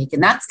do I make?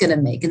 And that's going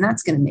to make, and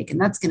that's going to make, and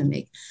that's going to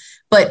make.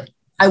 But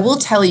I will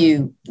tell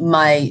you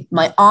my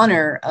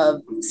honor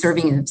of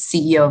serving as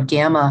CEO of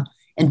Gamma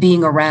and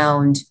being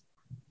around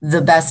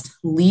the best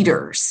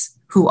leaders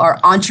who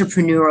are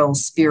entrepreneurial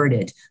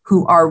spirited,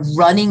 who are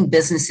running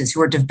businesses,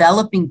 who are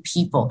developing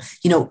people.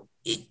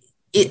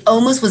 It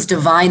almost was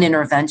divine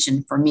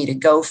intervention for me to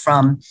go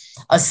from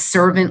a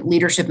servant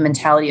leadership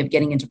mentality of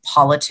getting into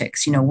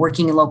politics,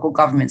 working in local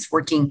governments,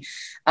 working,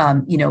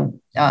 in New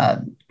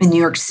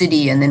York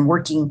City, and then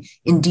working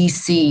in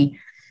DC.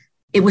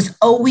 It was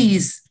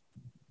always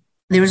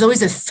there was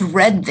always a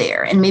thread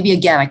there. And maybe,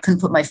 again, I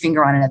couldn't put my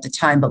finger on it at the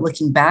time, but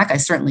looking back, I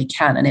certainly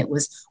can. And it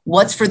was,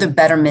 what's for the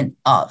betterment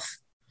of?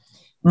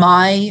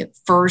 My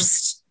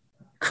first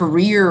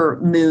career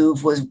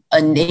move was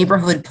a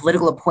neighborhood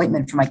political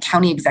appointment for my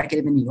county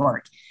executive in New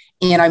York.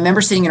 And I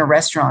remember sitting in a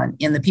restaurant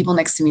and the people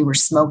next to me were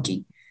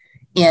smoking.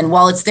 And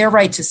while it's their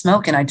right to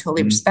smoke, and I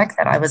totally respect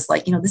that, I was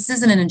like, this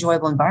isn't an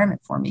enjoyable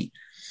environment for me.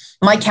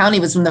 My county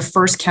was one of the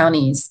first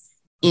counties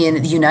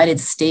in the United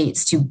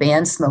States to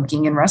ban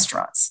smoking in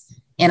restaurants.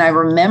 And I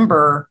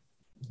remember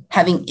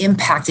having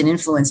impact and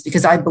influence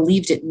because I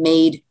believed it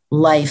made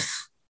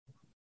life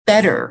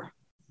better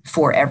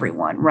for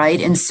everyone,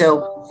 right? And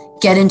so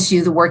get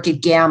into the work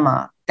at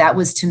Gamma, that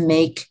was to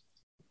make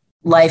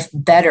life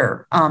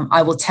better.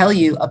 I will tell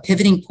you, a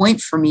pivoting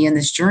point for me in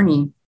this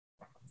journey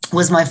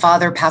was my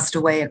father passed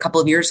away a couple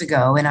of years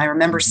ago. And I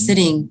remember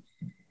sitting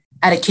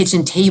at a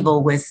kitchen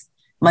table with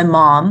my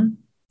mom,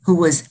 who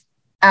was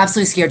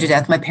absolutely scared to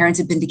death. My parents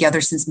had been together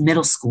since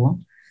middle school.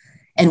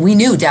 And we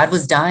knew dad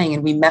was dying.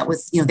 And we met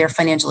with, their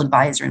financial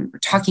advisor. And we're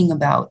talking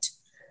about,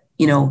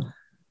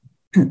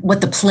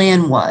 what the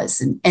plan was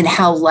and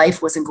how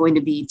life wasn't going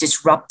to be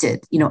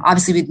disrupted.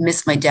 Obviously we'd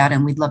missed my dad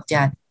and we'd love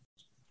dad.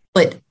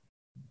 But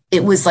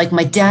it was like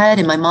my dad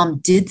and my mom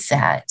did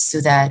that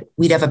so that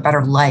we'd have a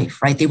better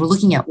life, right? They were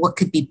looking at what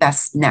could be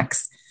best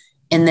next.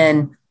 And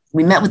then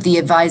we met with the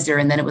advisor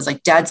and then it was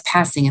like dad's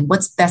passing and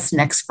what's best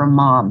next for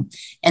mom.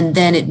 And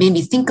then it made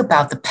me think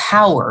about the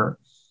power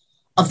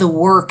of the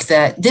work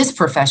that this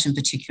profession,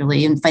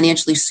 particularly in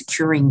financially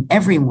securing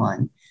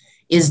everyone,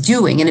 is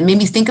doing. And it made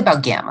me think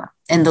about Gamma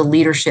and the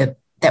leadership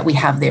that we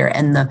have there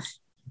and the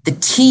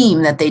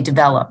team that they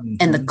develop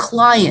and the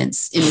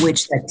clients in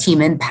which that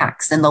team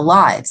impacts and the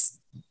lives.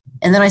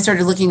 And then I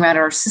started looking at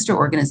our sister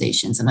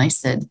organizations and I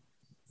said,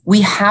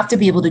 we have to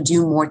be able to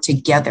do more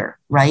together,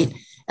 right?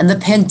 And the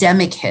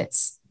pandemic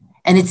hits.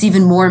 And it's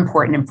even more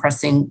important and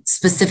pressing,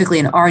 specifically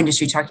in our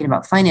industry, talking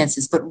about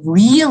finances. But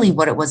really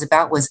what it was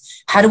about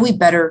was how do we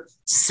better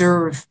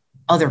serve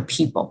other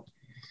people?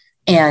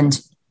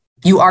 And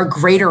you are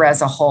greater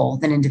as a whole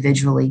than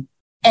individually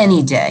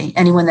any day.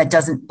 Anyone that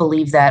doesn't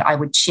believe that, I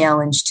would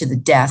challenge to the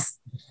death.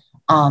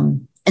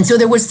 And so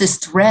there was this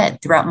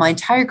thread throughout my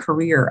entire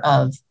career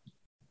of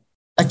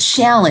a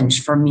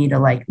challenge for me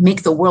to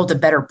make the world a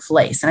better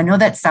place. And I know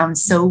that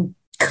sounds so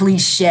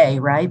cliche,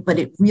 right? But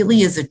it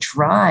really is a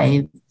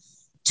drive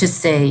to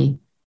say,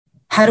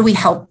 how do we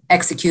help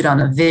execute on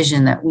a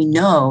vision that we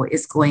know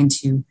is going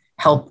to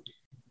help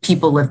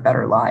people live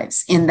better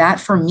lives? And that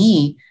for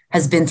me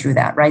has been through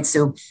that, right?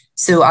 So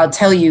I'll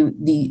tell you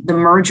the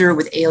merger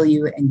with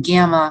ALU and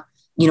Gamma,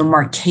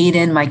 Mark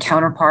Caden, my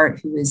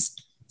counterpart, who is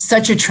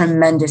such a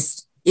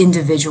tremendous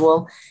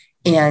individual.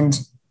 And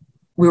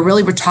we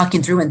really were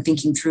talking through and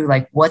thinking through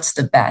what's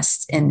the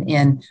best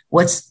and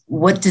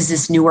what does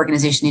this new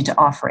organization need to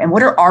offer? And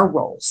what are our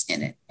roles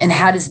in it? And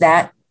how does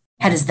that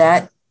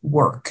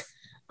work?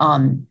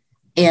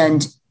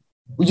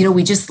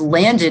 We just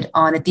landed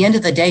on, at the end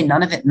of the day,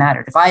 none of it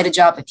mattered. If I had a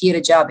job, if he had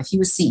a job, if he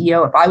was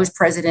CEO, if I was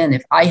president,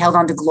 if I held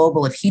on to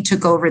global, if he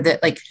took over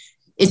it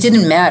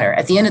didn't matter.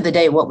 At the end of the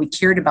day, what we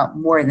cared about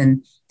more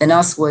than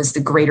us was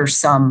the greater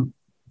sum,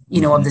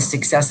 of the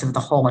success of the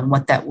whole and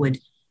what that would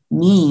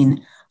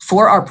mean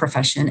for our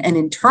profession. And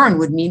in turn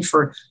would mean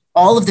for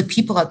all of the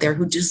people out there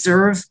who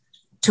deserve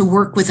to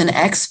work with an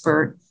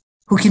expert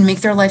who can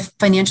make their life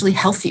financially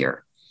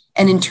healthier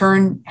and in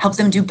turn help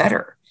them do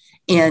better.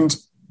 And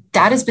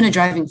that has been a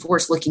driving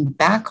force looking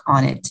back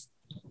on it.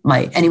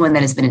 Anyone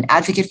that has been an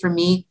advocate for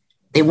me,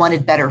 they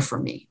wanted better for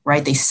me,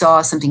 right? They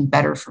saw something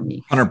better for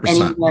me.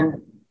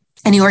 100%.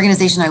 Any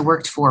organization I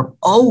worked for,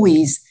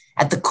 always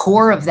at the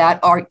core of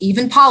that, or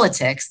even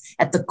politics,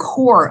 at the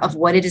core of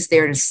what it is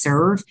there to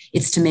serve,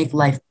 it's to make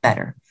life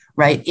better,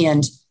 right?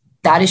 And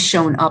that has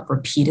shown up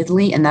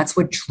repeatedly, and that's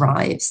what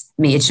drives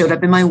me. It showed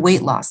up in my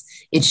weight loss.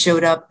 It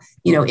showed up,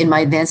 in my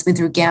advancement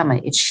through Gamma.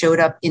 It showed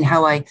up in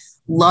how I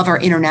love our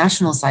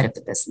international side of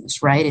the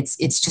business, right? It's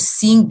just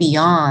seeing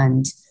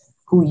beyond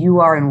who you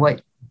are and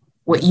what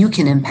you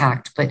can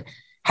impact, but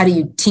how do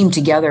you team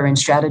together and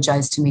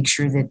strategize to make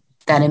sure that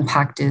that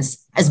impact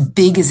is as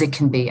big as it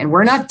can be? And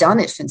we're not done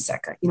at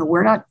Finseca.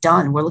 We're not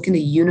done. We're looking to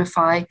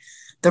unify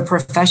the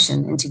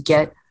profession and to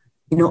get,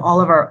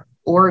 all of our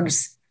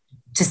orgs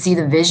to see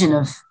the vision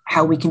of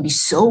how we can be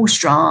so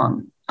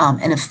strong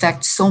and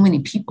affect so many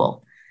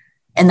people.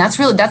 And that's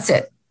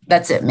it.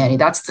 That's it, Manny.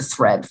 That's the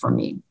thread for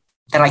me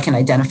that I can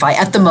identify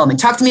at the moment.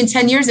 Talk to me in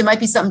 10 years, it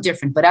might be something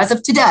different. But as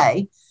of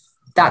today,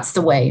 that's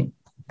the way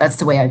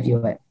I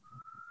view it.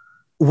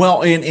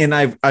 Well, and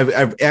I've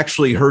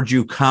actually heard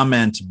you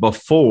comment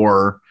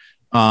before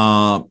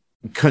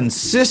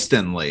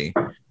consistently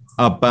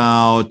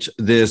about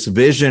this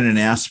vision and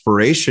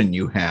aspiration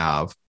you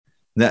have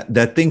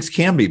that things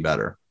can be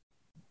better,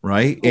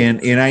 right?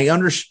 And I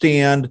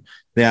understand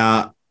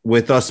that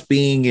with us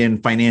being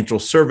in financial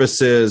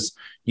services,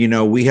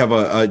 we have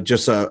a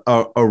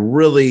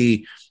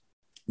really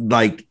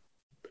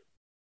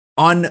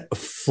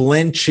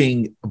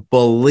unflinching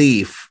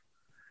belief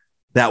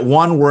that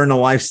one, we're in a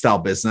lifestyle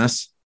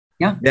business,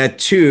 Yeah. That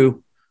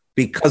two,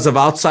 because of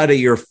outside of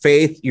your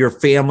faith, your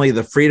family,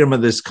 the freedom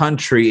of this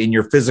country, and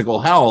your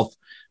physical health,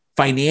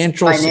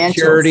 financial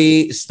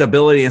security,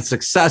 stability, and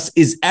success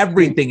is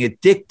everything.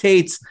 It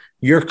dictates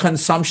your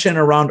consumption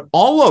around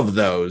all of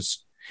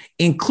those,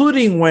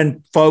 including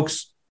when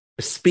folks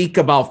speak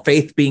about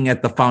faith being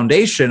at the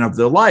foundation of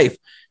their life,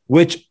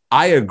 which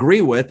I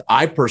agree with.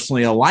 I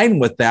personally align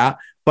with that.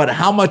 But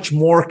how much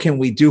more can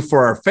we do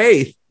for our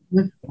faith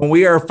when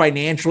we are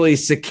financially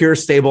secure,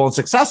 stable, and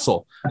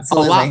successful?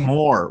 Absolutely. A lot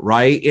more,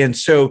 right? And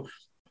so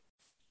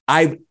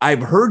I've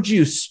heard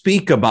you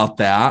speak about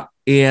that.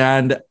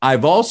 And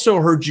I've also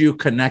heard you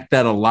connect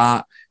that a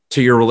lot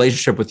to your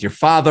relationship with your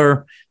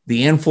father,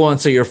 the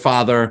influence of your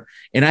father.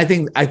 And I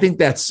think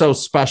that's so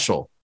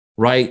special,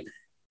 right?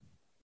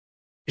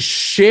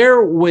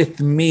 Share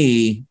with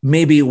me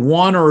maybe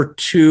one or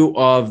two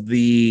of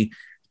the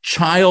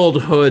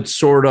childhood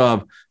sort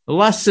of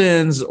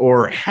lessons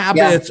or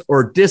habits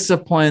or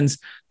disciplines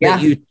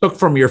that you took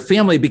from your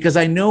family, because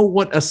I know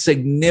what a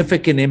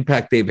significant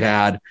impact they've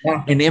had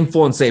and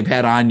influence they've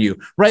had on you,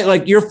 right?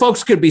 Like your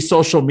folks could be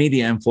social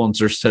media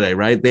influencers today,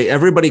 right?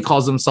 Everybody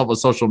calls themselves a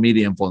social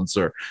media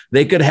influencer.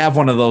 They could have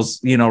one of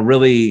those,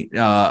 really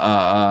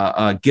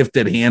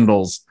gifted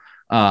handles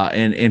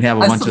and have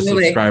a bunch of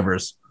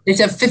subscribers. They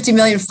should have 50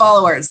 million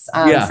followers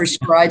for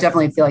sure. I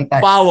definitely feel like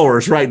that.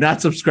 Followers, right?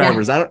 Not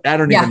subscribers. I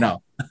don't even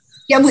know.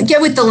 Yeah,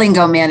 get with the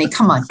lingo, Manny.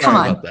 Come on.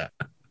 About that.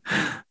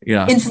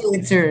 Yeah.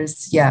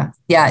 Influencers. Yeah.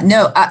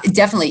 No,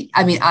 definitely.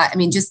 I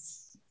mean,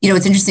 just,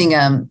 it's interesting.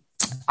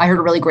 I heard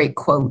a really great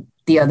quote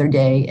the other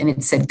day, and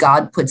it said,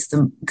 God puts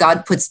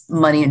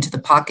money into the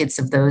pockets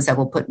of those that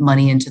will put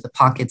money into the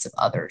pockets of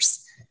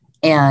others.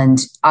 And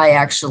I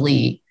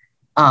actually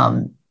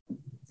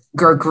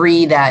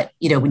agree that,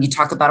 when you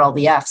talk about all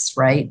the F's,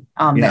 right,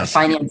 that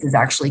finances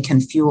actually can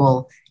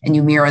fuel, and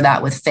you mirror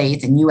that with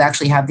faith, and you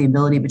actually have the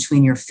ability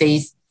between your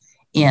faith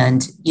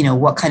and,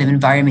 what kind of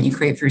environment you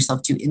create for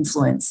yourself to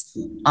influence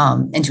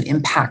and to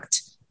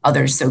impact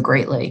others so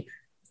greatly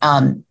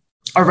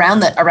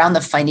around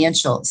the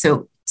financial.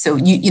 So,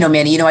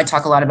 Manny, I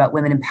talk a lot about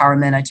women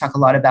empowerment. I talk a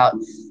lot about,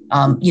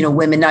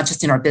 women, not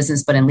just in our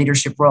business, but in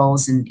leadership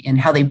roles and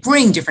how they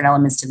bring different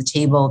elements to the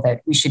table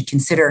that we should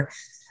consider.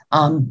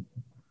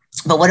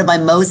 But one of my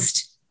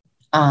most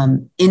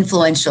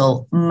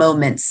influential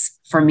moments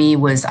for me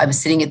was I was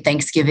sitting at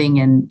Thanksgiving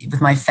and with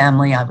my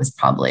family. I was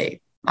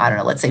probably, I don't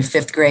know, let's say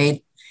fifth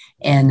grade.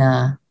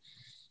 And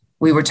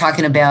we were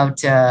talking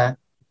about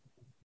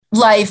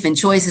life and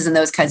choices and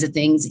those kinds of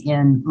things.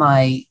 And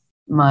my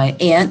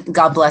aunt,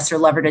 God bless her,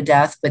 love her to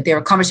death, but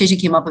their conversation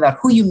came up about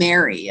who you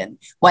marry and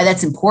why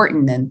that's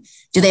important. And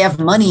do they have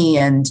money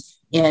and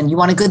you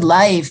want a good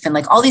life and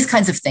like all these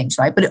kinds of things,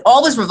 right? But it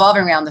all was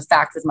revolving around the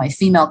fact with my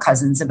female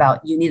cousins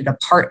about you needed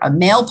a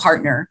male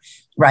partner,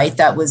 right?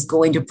 That was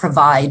going to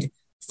provide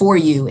for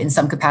you in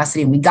some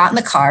capacity. And we got in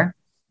the car,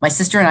 my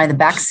sister and I in the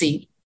back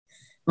seat.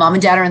 Mom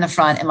and dad are in the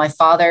front, and my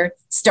father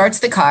starts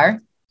the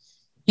car.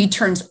 He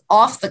turns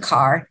off the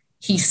car.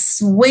 He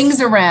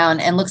swings around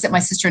and looks at my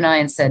sister and I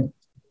and said,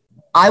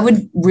 I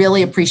would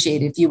really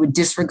appreciate it if you would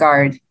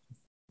disregard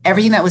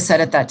everything that was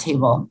said at that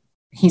table.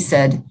 He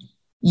said,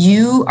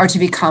 you are to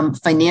become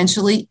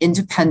financially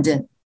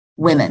independent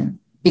women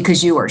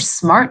because you are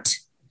smart,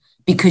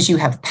 because you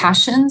have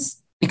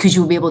passions, because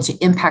you will be able to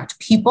impact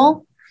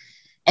people.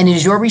 And it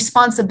is your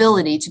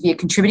responsibility to be a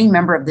contributing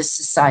member of this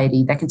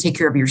society that can take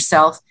care of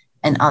yourself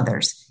and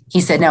others. He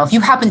said, now, if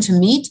you happen to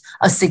meet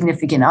a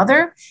significant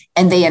other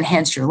and they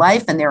enhance your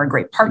life and they're a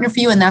great partner for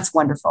you, and that's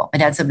wonderful. My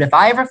dad said, but if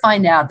I ever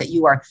find out that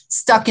you are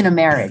stuck in a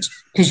marriage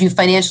because you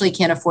financially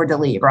can't afford to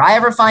leave, or I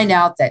ever find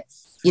out that,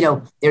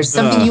 there's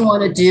something you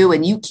want to do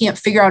and you can't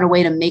figure out a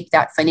way to make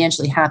that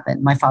financially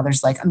happen, my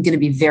father's like, I'm going to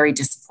be very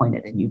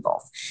disappointed in you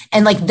both.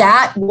 And like,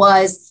 that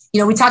was,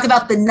 we talk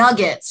about the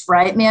nuggets,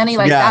 right, Manny?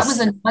 Like that was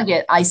a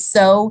nugget I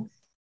so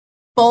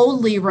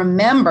boldly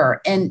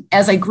remember. And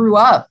as I grew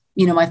up,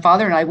 my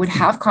father and I would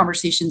have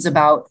conversations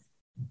about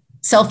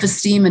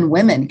self-esteem in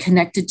women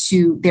connected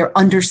to their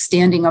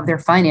understanding of their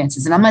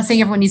finances. And I'm not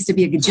saying everyone needs to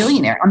be a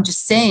gajillionaire. I'm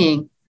just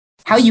saying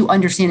how you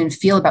understand and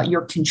feel about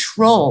your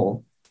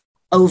control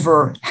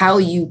over how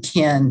you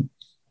can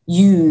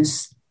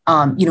use,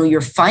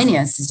 your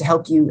finances to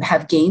help you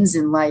have gains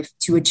in life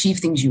to achieve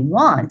things you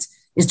want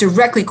is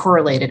directly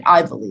correlated,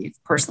 I believe,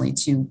 personally,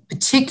 to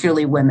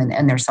particularly women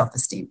and their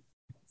self-esteem.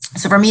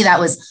 So for me,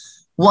 that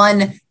was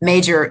one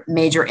major,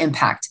 major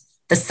impact.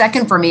 The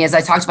second for me, as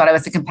I talked about, I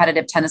was a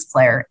competitive tennis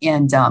player,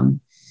 and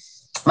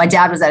my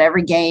dad was at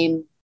every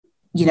game,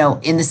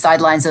 in the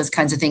sidelines, those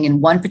kinds of things. In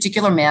one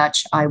particular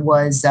match, I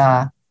was,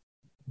 I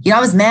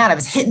was mad. I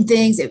was hitting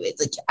things.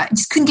 I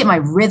just couldn't get my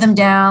rhythm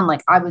down.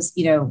 Like I was,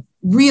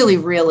 really,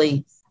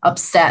 really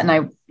upset. And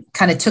I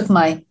kind of took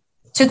my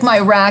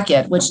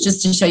racket, which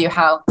just to show you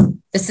how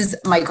this is,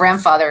 my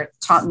grandfather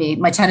taught me,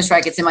 my tennis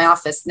racket's in my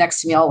office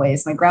next to me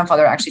always. My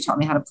grandfather actually taught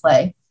me how to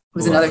play. It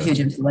was another huge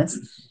influence.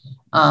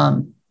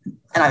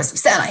 And I was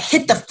upset. And I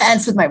hit the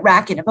fence with my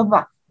racket and blah, blah,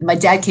 blah. And my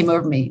dad came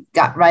over me,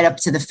 got right up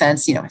to the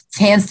fence,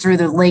 hands through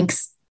the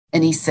links.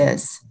 And he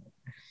says,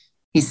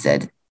 He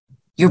said,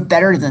 you're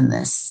better than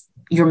this.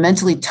 You're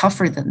mentally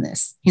tougher than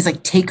this. He's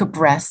like, take a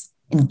breath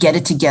and get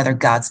it together,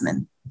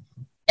 Godsman.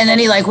 And then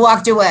he like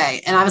walked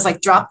away. And I was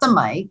like, drop the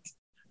mic.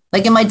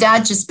 Like, and my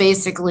dad just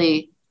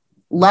basically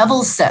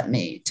level set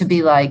me to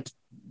be like,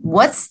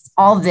 what's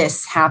all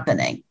this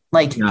happening?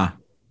 Like,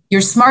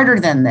 you're smarter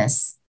than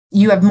this.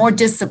 You have more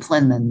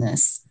discipline than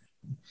this.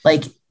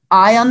 Like,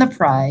 eye on the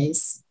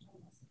prize,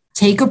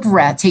 take a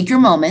breath, take your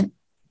moment,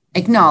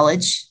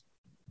 acknowledge,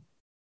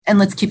 and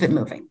let's keep it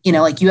moving. You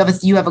know, like you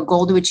have a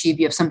goal to achieve,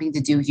 you have something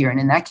to do here. And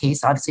in that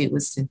case, obviously it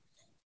was to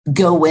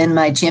go win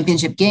my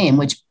championship game,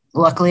 which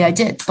luckily I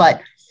did.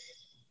 But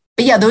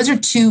yeah, those are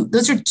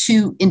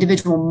two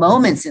individual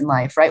moments in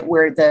life, right?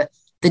 Where the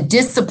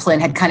discipline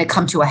had kind of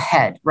come to a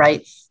head,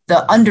 right?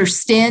 The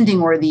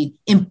understanding or the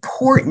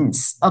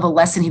importance of a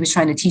lesson he was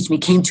trying to teach me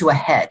came to a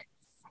head.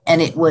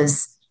 And it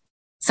was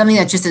something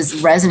that just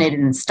has resonated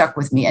and stuck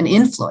with me and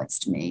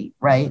influenced me,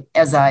 right?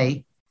 As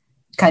I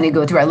kind of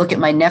go through, I look at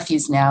my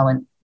nephews now,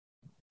 and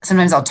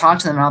sometimes I'll talk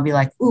to them and I'll be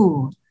like,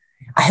 ooh,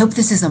 I hope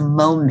this is a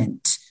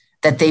moment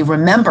that they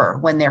remember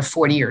when they're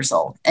 40 years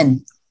old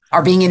and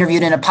are being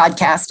interviewed in a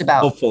podcast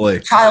about hopefully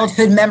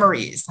childhood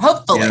memories.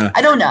 Hopefully, yeah.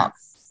 I don't know,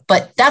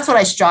 but that's what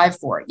I strive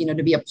for, you know,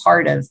 to be a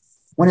part of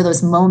one of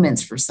those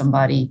moments for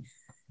somebody,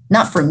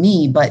 not for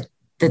me, but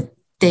that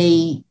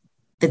they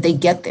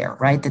get there,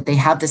 right? That they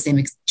have the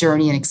same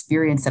journey and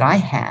experience that I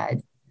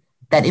had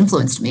that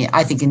influenced me,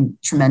 I think, in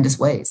tremendous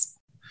ways.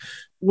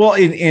 Well,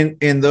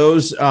 in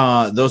those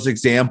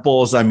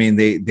examples, I mean,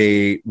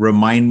 they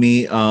remind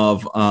me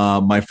of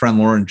my friend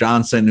Lauren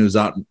Johnson, who's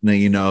out,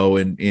 you know,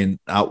 in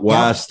out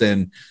west,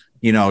 and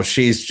you know,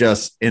 she's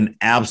just an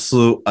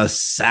absolute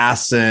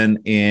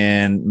assassin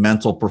in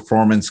mental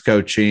performance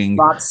coaching,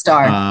 rock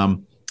star.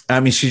 I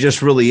mean, she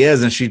just really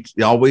is, and she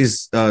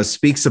always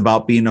speaks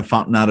about being a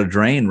fountain, not a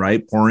drain,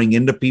 right? Pouring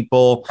into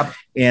people,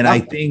 and I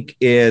think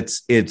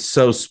it's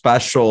so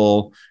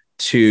special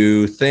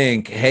to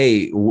think,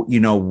 hey, you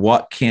know,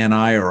 what can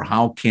I or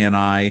how can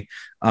I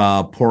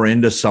pour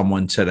into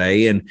someone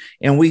today?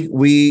 And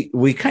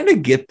we kind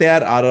of get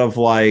that out of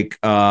like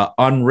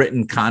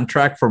unwritten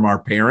contract from our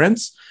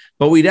parents,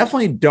 but we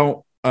definitely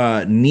don't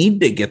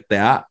need to get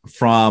that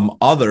from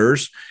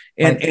others.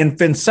 And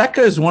Finseca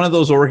is one of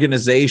those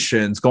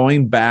organizations,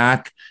 going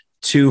back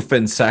to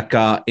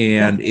Finseca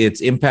and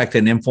its impact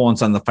and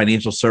influence on the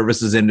financial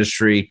services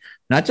industry,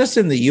 not just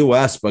in the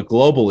US, but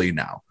globally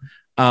now.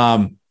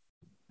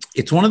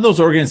 It's one of those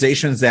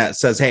organizations that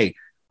says, hey,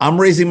 I'm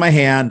raising my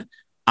hand.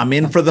 I'm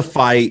in for the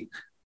fight.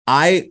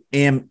 I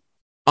am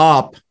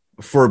up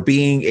for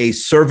being a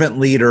servant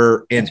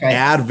leader and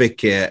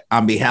advocate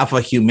on behalf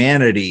of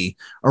humanity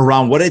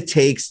around what it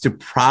takes to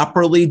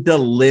properly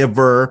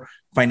deliver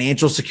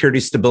financial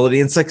security, stability,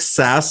 and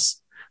success.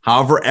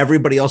 However,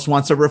 everybody else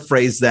wants to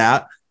rephrase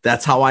that.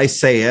 That's how I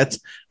say it,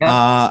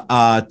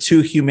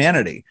 to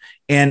humanity.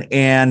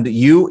 And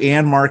you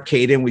and Mark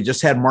Caden, we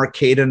just had Mark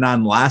Caden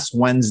on last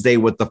Wednesday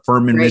with the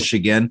firm in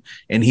Michigan,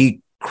 and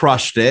he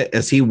crushed it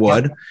as he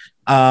would.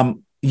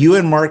 You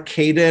and Mark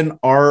Caden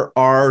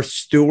are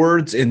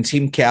stewards and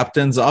team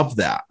captains of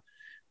that.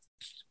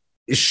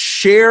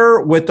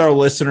 Share with our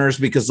listeners,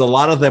 because a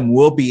lot of them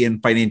will be in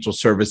financial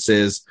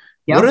services.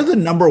 What are the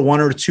number one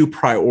or two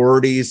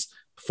priorities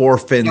for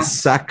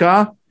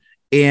Finseca?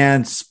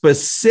 And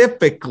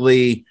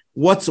specifically,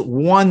 what's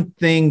one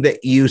thing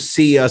that you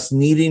see us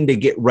needing to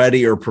get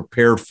ready or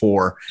prepared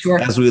for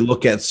as we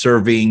look at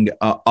serving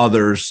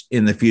others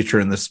in the future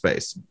in this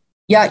space?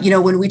 Yeah, you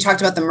know, when we talked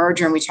about the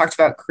merger and we talked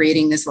about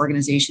creating this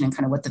organization and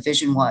kind of what the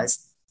vision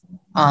was,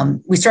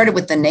 we started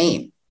with the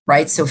name,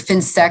 right? So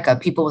Finseca,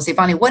 people will say,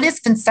 Bonnie, what is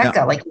Finseca?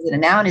 Yeah. Like, is it a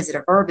noun? Is it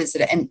a verb? Is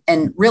it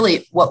and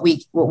really what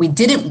we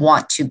didn't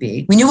want to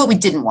be, we knew what we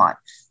didn't want.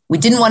 We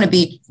didn't want to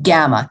be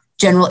GAMA,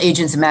 General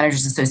Agents and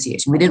Managers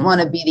Association. We didn't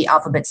want to be the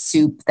alphabet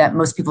soup that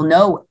most people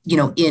know, you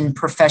know, in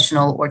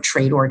professional or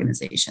trade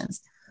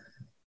organizations.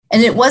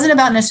 And it wasn't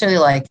about necessarily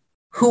like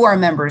who our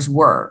members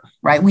were,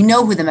 right? We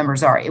know who the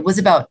members are. It was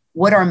about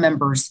what our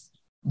members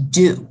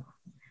do.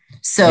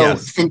 So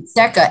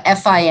Finseca,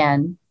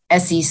 FINSECA,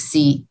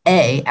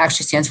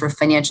 actually stands for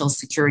Financial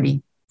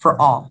Security for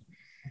All.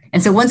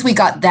 And so once we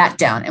got that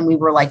down and we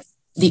were like,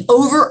 the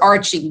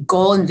overarching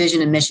goal and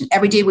vision and mission,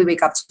 every day we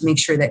wake up to make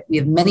sure that we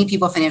have many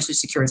people financially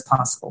secure as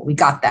possible. We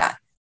got that.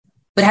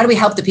 But how do we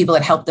help the people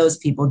that help those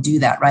people do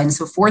that, right? And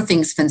so 4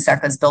 things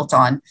Finseca is built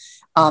on.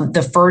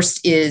 The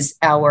first is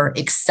our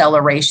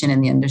acceleration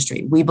in the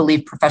industry. We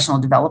believe professional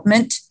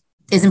development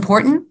is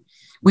important.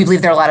 We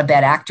believe there are a lot of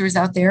bad actors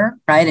out there,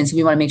 right? And so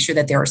we want to make sure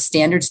that there are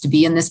standards to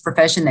be in this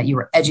profession, that you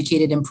are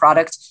educated in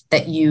product,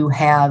 that you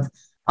have,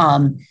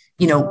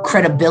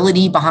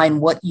 credibility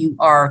behind what you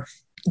are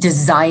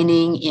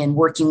designing and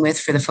working with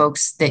for the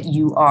folks that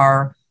you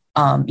are,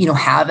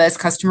 have as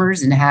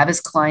customers and have as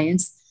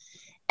clients.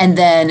 And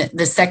then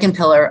the second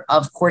pillar,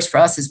 of course, for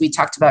us, as we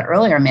talked about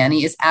earlier,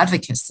 Manny, is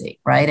advocacy,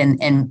 right?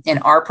 And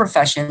our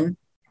profession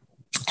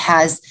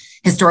has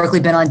historically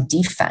been on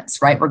defense,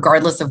 right?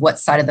 Regardless of what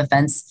side of the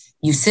fence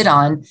you sit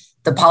on,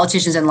 the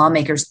politicians and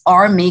lawmakers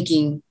are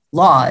making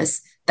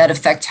laws that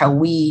affect how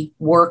we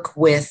work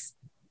with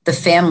the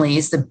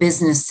families, the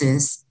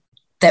businesses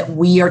that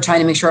we are trying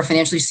to make sure are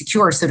financially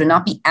secure. So to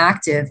not be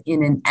active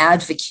in an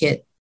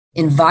advocate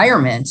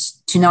environment,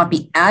 to not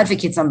be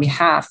advocates on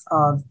behalf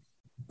of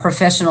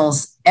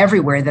professionals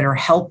everywhere that are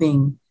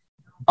helping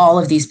all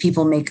of these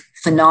people make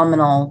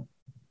phenomenal,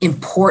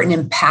 important,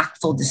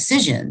 impactful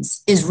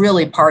decisions is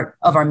really part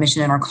of our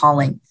mission and our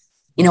calling.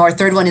 Our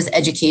third one is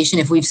education.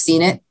 If we've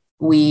seen it,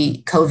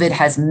 COVID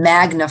has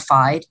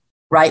magnified,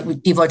 right?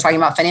 People are talking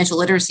about financial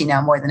literacy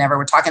now more than ever.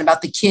 We're talking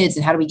about the kids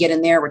and how do we get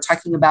in there? We're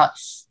talking about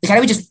how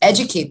do we just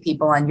educate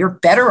people on you're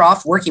better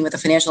off working with a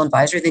financial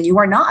advisor than you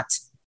are not.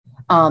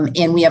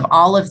 And we have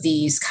all of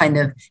these kind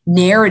of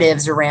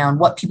narratives around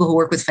what people who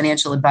work with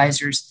financial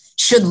advisors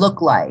should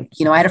look like.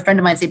 I had a friend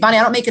of mine say, Bonnie,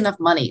 I don't make enough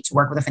money to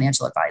work with a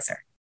financial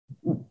advisor.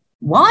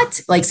 What?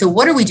 So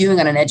what are we doing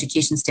on an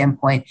education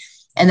standpoint?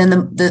 And then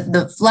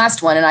the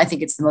last one, and I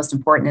think it's the most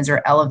important, is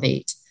our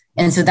Elevate.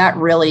 And so that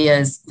really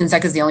is,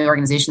 FinSec is the only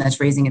organization that's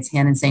raising its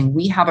hand and saying,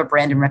 we have a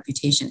brand and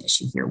reputation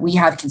issue here. We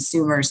have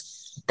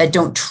consumers that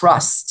don't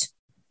trust.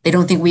 They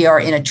don't think we are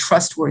in a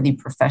trustworthy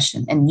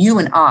profession. And you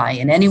and I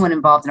and anyone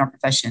involved in our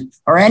profession,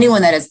 or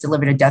anyone that has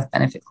delivered a death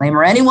benefit claim,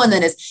 or anyone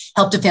that has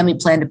helped a family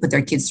plan to put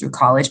their kids through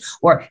college,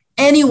 or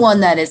anyone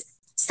that has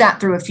sat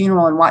through a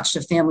funeral and watched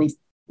a family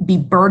be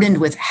burdened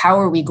with how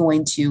are we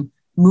going to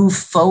move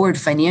forward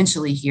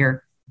financially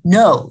here,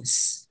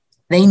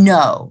 they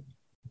know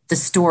the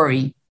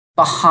story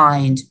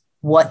behind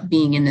what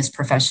being in this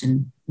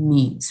profession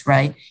means,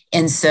 right?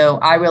 And so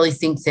I really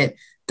think that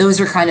those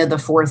are kind of the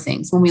four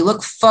things. When we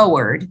look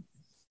forward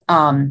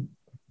of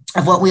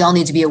what we all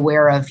need to be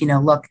aware of,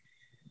 look,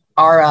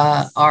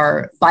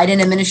 our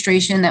Biden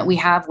administration that we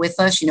have with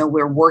us,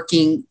 we're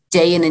working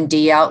day in and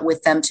day out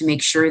with them to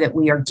make sure that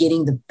we are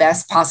getting the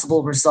best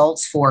possible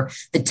results for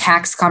the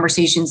tax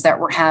conversations that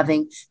we're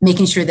having,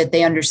 making sure that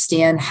they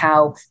understand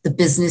how the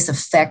business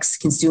affects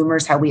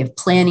consumers, how we have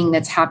planning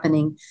that's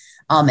happening,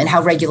 and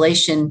how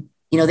regulation,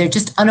 they're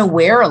just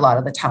unaware a lot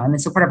of the time.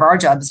 And so part of our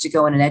job is to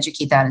go in and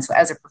educate that. And so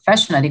as a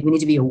profession, I think we need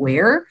to be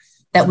aware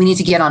that we need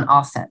to get on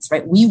offense,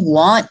 right? We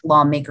want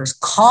lawmakers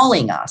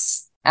calling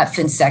us at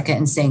FinSec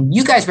and saying,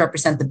 you guys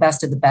represent the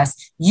best of the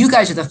best. You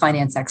guys are the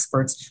finance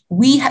experts.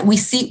 We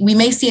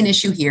may see an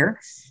issue here.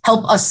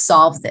 Help us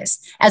solve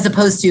this, as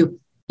opposed to,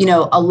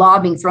 a law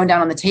being thrown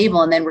down on the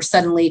table. And then we're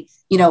suddenly,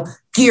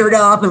 geared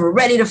up and we're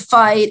ready to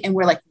fight. And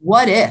we're like,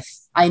 what if?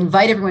 I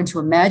invite everyone to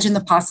imagine the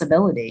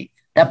possibility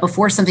that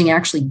before something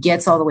actually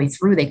gets all the way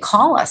through, they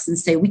call us and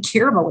say, we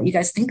care about what you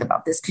guys think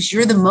about this because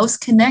you're the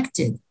most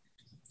connected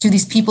to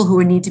these people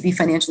who need to be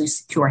financially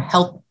secure.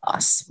 Help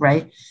us,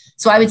 right?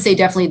 So I would say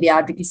definitely the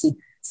advocacy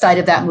side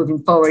of that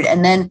moving forward.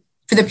 And then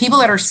for the people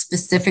that are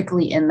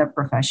specifically in the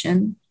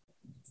profession,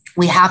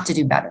 we have to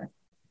do better.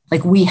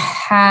 We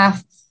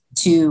have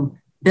to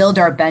build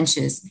our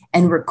benches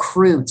and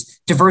recruit.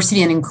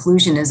 Diversity and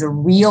inclusion is a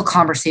real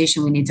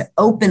conversation. We need to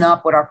open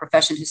up what our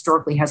profession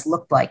historically has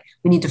looked like.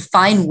 We need to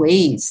find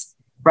ways,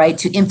 right,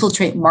 to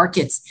infiltrate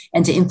markets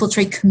and to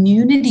infiltrate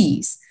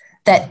communities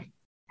that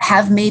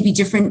have maybe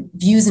different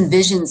views and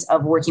visions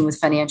of working with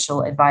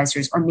financial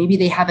advisors, or maybe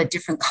they have a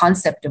different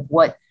concept of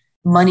what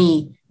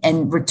money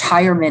and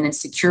retirement and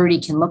security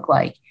can look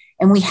like.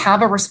 And we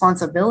have a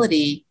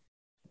responsibility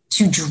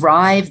to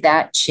drive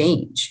that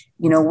change.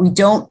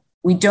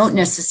 We don't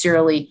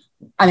necessarily,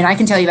 I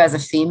can tell you as a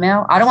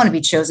female, I don't want to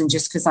be chosen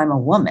just because I'm a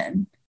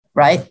woman,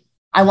 right?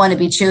 I want to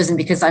be chosen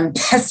because I'm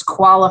best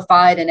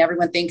qualified and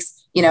everyone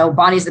thinks,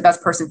 Bonnie's the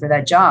best person for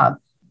that job.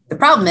 The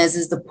problem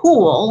is the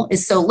pool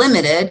is so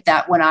limited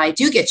that when I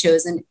do get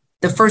chosen,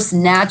 the first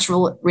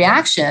natural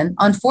reaction,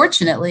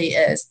 unfortunately,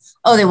 is,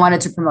 oh, they wanted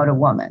to promote a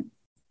woman,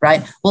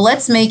 right? Well,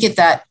 let's make it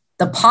that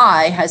the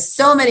pie has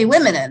so many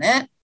women in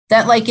it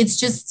that it's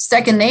just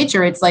second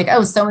nature. It's like,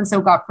 oh, so-and-so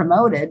got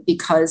promoted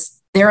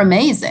because they're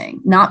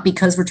amazing, not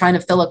because we're trying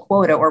to fill a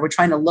quota or we're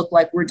trying to look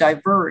like we're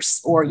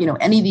diverse or,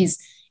 any of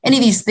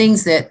these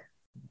things that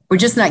we're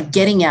just not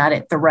getting at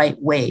it the right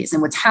ways.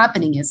 And what's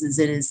happening is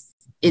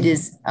it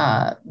is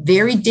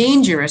very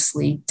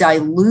dangerously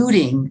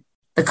diluting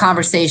the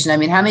conversation. How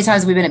many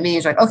times have we been at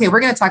meetings like, okay,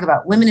 we're going to talk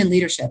about women in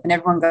leadership, and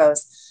everyone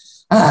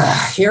goes,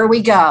 here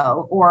we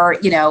go. Or,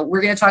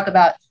 we're going to talk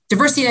about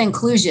diversity and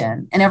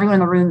inclusion, and everyone in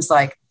the room's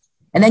like,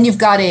 and then you've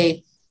got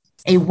a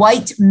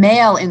white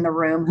male in the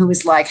room who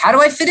is like, how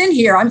do I fit in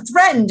here? I'm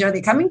threatened. Are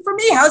they coming for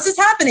me? How's this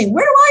happening?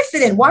 Where do I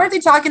fit in? Why aren't they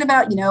talking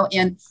about,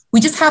 and we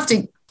just have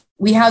to,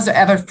 we have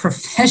a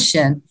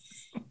profession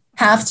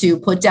have to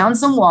put down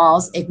some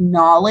walls,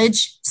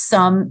 acknowledge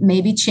some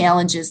maybe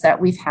challenges that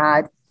we've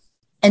had,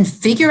 and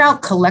figure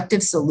out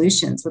collective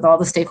solutions with all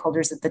the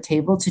stakeholders at the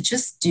table to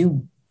just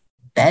do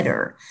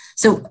better.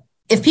 So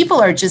if people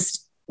are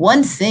just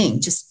one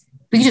thing,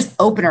 we can just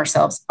open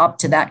ourselves up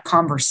to that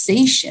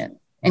conversation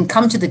and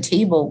come to the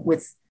table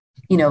with,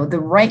 the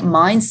right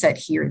mindset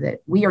here that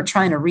we are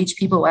trying to reach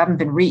people who haven't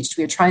been reached.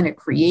 We are trying to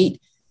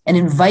create and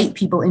invite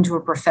people into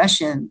a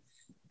profession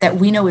that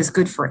we know is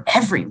good for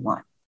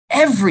everyone.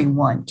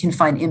 Everyone can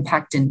find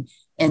impact and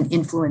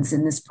influence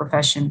in this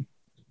profession.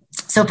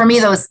 So for me,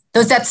 those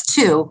that's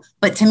two,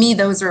 but to me,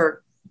 those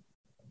are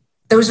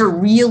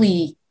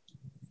really,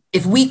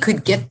 if we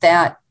could get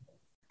that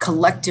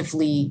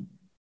collectively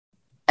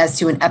as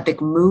to an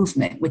epic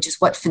movement, which is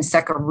what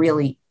Fonseca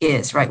really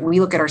is, right? We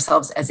look at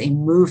ourselves as a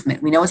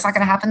movement. We know it's not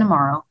going to happen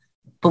tomorrow,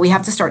 but we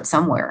have to start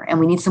somewhere, and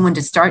we need someone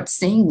to start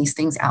saying these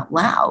things out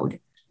loud.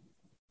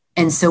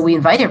 And so we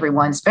invite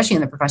everyone, especially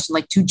in the profession,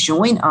 like, to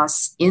join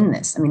us in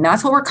this. I mean,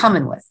 that's what we're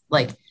coming with,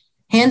 like,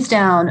 hands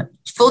down,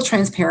 full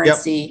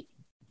transparency. Yep.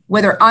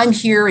 Whether I'm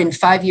here in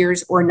 5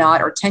 years or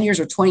not, or 10 years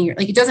or 20 years,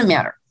 like, it doesn't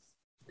matter.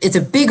 It's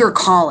a bigger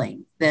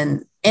calling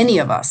than any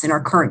of us in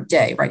our current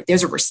day, right?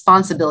 There's a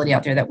responsibility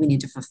out there that we need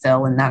to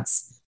fulfill. And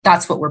that's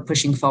what we're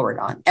pushing forward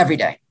on every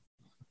day.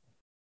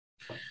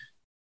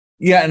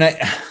 Yeah. And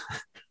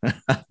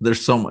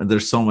there's so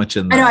much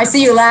in there. I know, I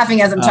see you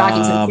laughing as I'm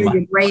talking. So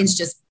your brain's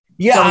just,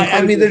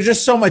 I mean, there's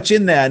just so much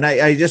in that. And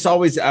I just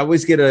always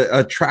get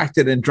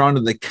attracted and drawn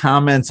to the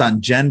comments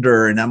on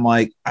gender. And I'm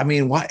like, I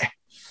mean, what,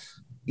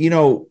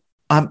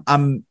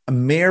 I'm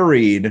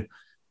married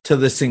to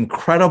this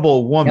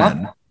incredible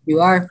woman. Yep, you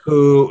are.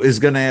 Who is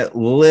going to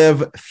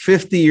live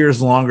 50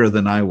 years longer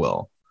than I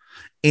will.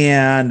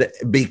 And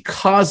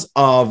because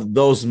of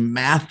those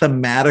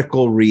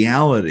mathematical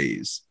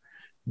realities,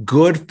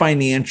 good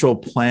financial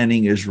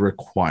planning is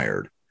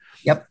required.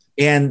 Yep.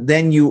 And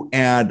then you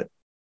add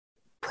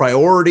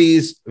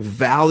priorities,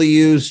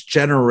 values,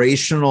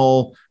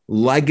 generational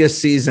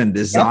legacies and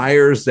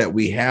desires that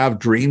we have,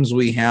 dreams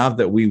we have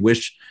that we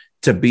wish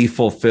to be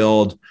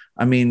fulfilled.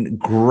 I mean,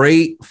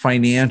 great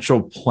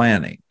financial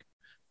planning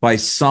by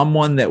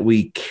someone that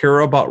we care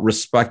about,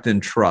 respect,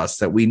 and trust,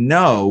 that we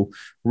know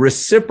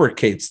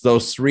reciprocates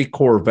those three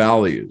core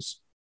values.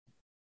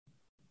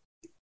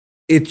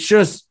 It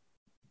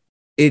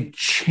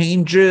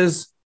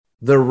changes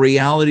the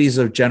realities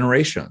of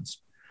generations.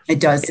 It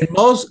does. And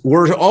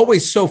we're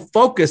always so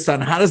focused on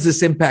how does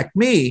this impact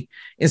me,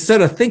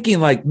 instead of thinking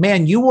like,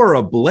 man, you are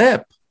a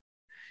blip.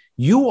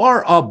 You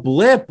are a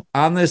blip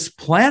on this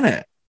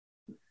planet.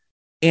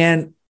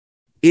 And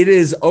it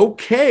is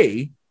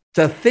okay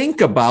to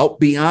think about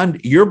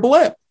beyond your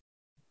blip.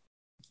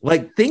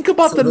 Like, think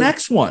about Absolutely. The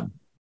next one,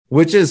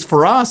 which is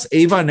for us,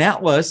 Ava and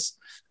Atlas,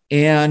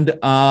 and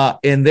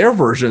in their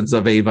versions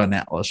of Ava and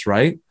Atlas,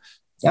 right?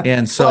 Yep.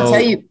 And so I'll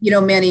tell you,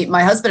 Manny,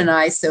 my husband and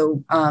I,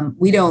 so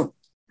we don't,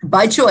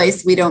 by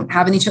choice, we don't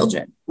have any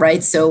children,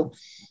 right? So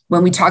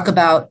when we talk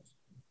about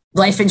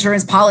life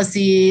insurance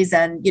policies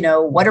and,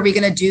 what are we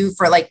going to do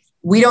for, like,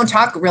 we don't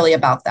talk really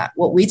about that.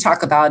 What we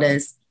talk about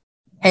is,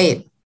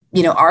 hey,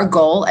 our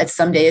goal at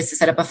some day is to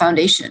set up a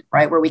foundation,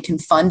 right? Where we can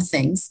fund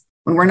things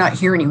when we're not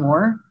here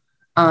anymore,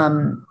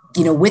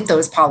 with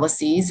those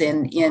policies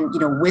and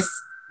with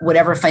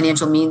whatever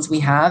financial means we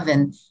have,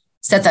 and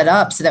set that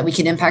up so that we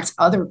can impact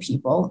other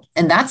people.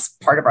 And that's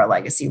part of our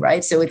legacy,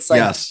 right? So it's like,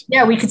 yes.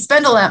 Yeah, we could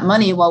spend all that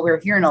money while we're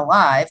here and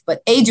alive,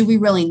 but A, do we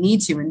really need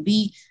to? And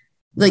B,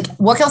 like,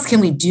 what else can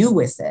we do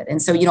with it?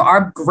 And so,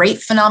 our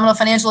great, phenomenal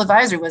financial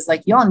advisor was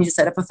like, y'all need to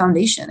set up a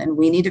foundation, and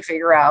we need to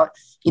figure out,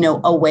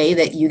 a way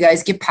that you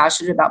guys get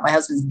passionate about. My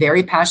husband's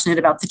very passionate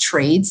about the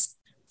trades.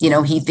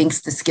 He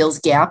thinks the skills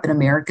gap in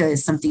America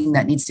is something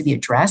that needs to be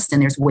addressed,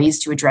 and there's ways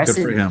to address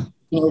it.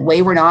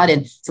 Way we're not.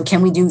 And so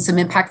can we do some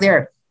impact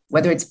there?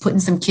 Whether it's putting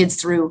some kids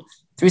through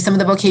some of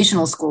the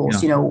vocational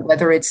schools,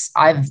 whether it's,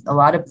 I've a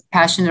lot of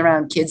passion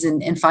around kids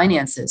and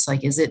finances.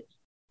 Like, is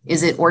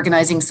it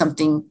organizing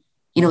something,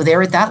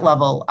 there at that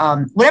level,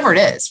 whatever it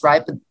is,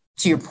 right? But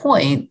to your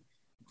point,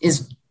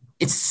 it's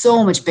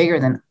so much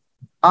bigger than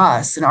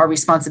us, and our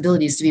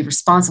responsibility is to be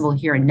responsible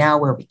here and now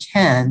where we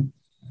can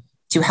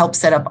to help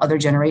set up other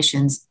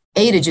generations,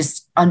 to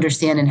just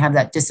understand and have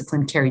that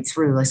discipline carried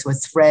through. Like, so a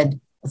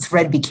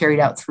thread be carried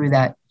out through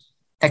that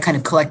kind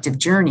of collective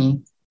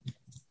journey,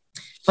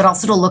 but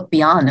also to look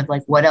beyond of,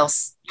 like, what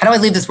else, how do I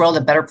leave this world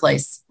a better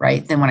place,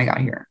 right, than when I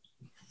got here?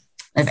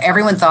 If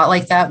everyone thought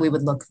like that, we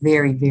would look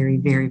very, very,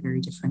 very,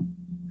 very different.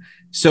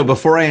 So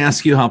before I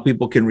ask you how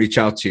people can reach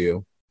out to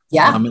you,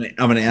 I'm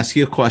going to ask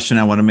you a question.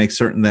 I want to make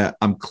certain that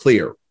I'm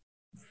clear,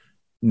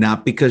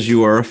 not because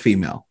you are a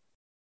female.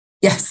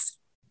 Yes.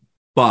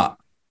 But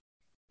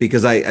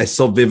because I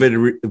still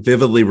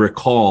vividly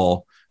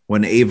recall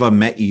when Ava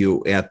met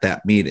you at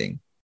that meeting,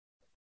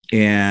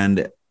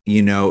 and,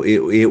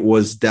 it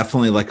was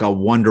definitely like a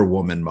Wonder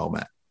Woman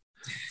moment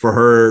for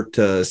her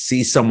to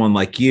see someone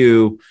like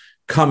you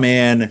come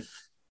in,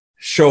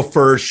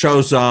 chauffeur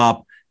shows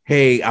up.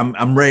 Hey,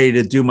 I'm ready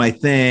to do my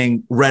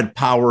thing. Red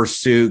power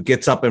suit,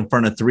 gets up in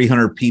front of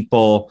 300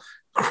 people,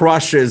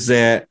 crushes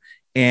it.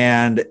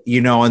 And,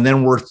 and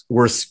then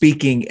we're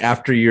speaking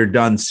after you're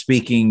done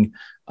speaking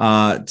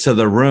to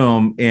the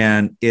room.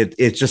 And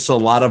it's just a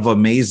lot of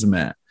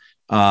amazement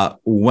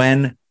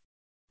when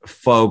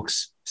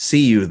folks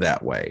see you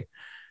that way.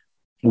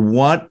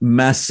 What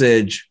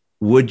message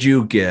would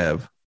you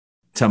give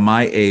to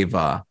my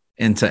Ava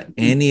and to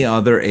any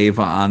other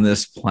Ava on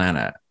this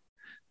planet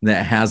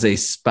that has a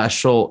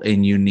special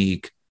and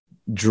unique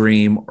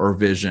dream or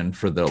vision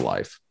for their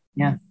life?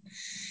 Yeah.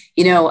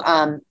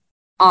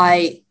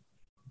 I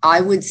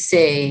would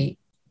say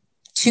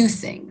two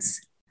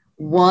things.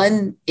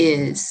 One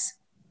is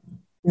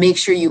make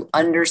sure you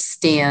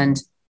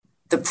understand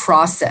the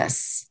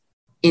process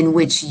in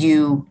which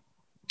you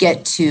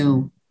get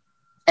to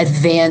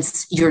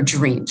advance your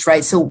dreams,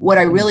 right? So what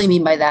I really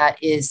mean by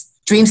that is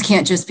dreams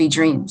can't just be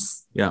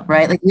dreams,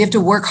 right? Like we have to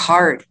work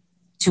hard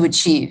to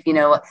achieve,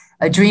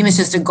 a dream is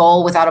just a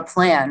goal without a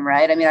plan,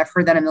 right? I mean, I've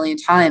heard that a million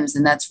times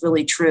and that's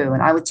really true.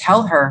 And I would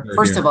tell her,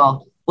 first of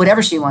all,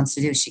 whatever she wants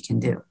to do, she can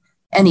do.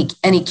 Any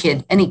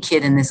kid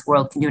in this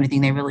world can do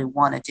anything they really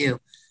want to do.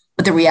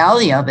 But the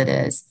reality of it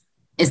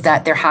is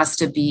that there has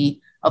to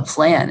be a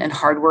plan and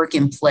hard work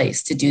in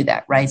place to do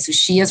that, right? So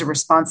she has a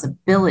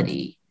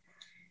responsibility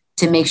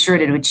to make sure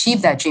to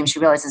achieve that dream. She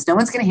realizes no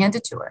one's going to hand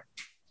it to her.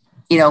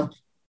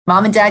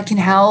 Mom and dad can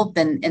help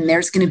and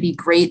there's going to be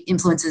great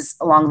influences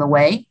along the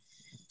way.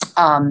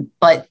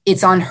 But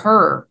it's on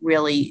her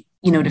really,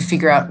 to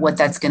figure out what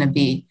that's going to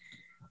be.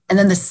 And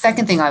then the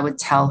second thing I would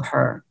tell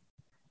her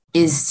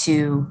is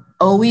to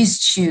always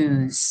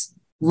choose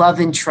love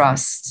and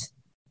trust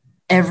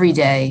every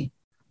day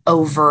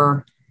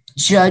over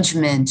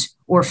judgment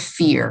or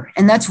fear.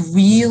 And that's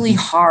really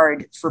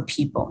hard for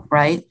people,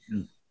 right?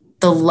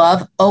 The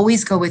love,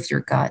 always go with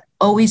your gut,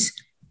 always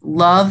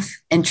love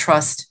and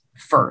trust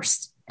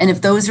first. And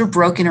if those are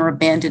broken or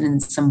abandoned in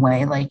some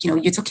way,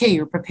 it's okay,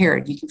 you're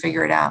prepared, you can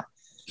figure it out.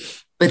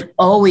 But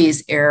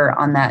always err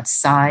on that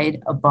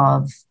side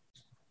above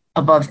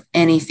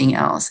anything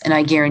else. And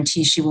I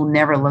guarantee she will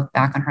never look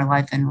back on her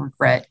life and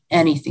regret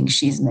anything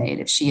she's made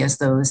if she has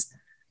those,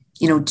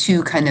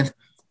 two kind of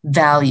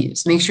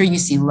values. Make sure you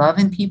see love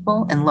in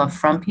people and love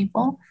from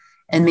people,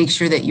 and make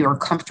sure that you are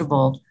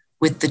comfortable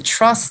with the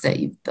trust that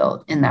you've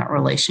built in that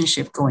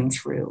relationship going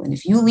through. And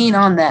if you lean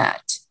on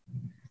that,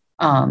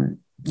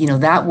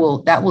 that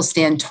will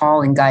stand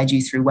tall and guide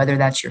you through, whether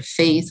that's your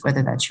faith,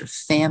 whether that's your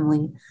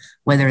family,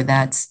 whether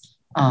that's,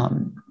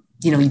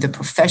 the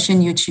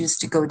profession you choose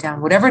to go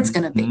down, whatever it's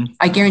going to be.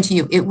 I guarantee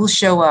you it will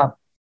show up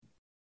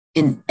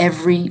in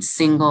every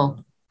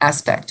single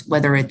aspect,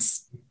 whether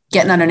it's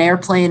getting on an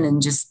airplane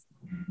and just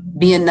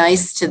being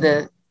nice to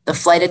the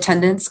flight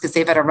attendants because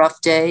they've had a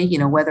rough day,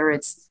 whether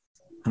it's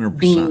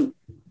 100%.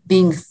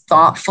 being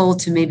thoughtful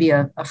to maybe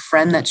a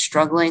friend that's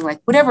struggling,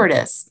 like whatever it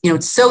is,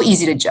 it's so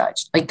easy to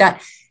judge. Like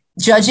that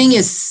judging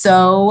is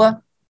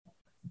so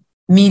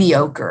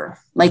mediocre.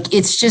 Like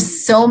it's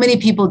just so many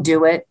people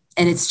do it.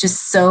 And it's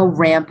just so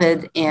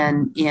rampant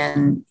and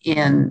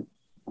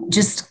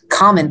just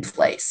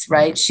commonplace,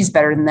 right? She's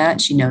better than that.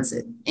 She knows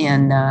it.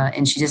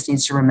 And she just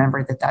needs to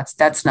remember that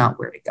that's not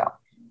where to go.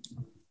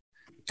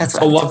 That's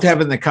what I loved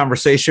having the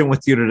conversation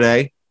with you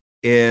today.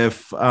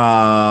 If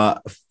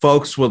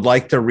folks would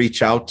like to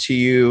reach out to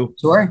you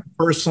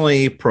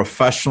personally,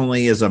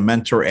 professionally, as a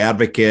mentor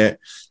advocate,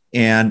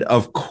 and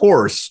of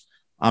course,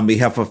 on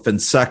behalf of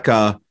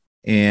Fonseca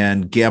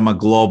and Gamma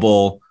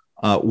Global,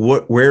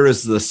 where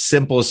is the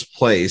simplest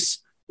place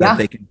that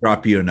they can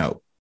drop you a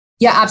note?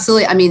 Yeah,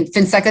 absolutely. I mean,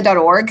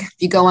 Fonseca.org. If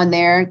you go on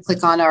there,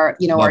 click on our,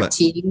 our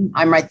team,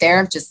 I'm right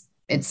there.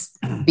 It's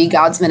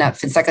Godsman at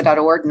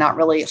Fonseca.org. Not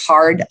really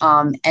hard.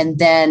 And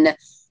then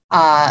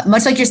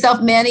much like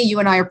yourself, Manny, you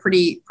and I are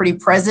pretty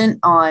present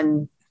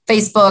on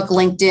Facebook,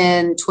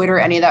 LinkedIn, Twitter,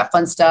 any of that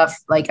fun stuff.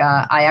 Like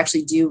I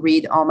actually do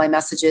read all my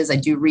messages. I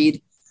do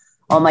read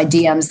all my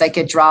DMs that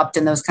get dropped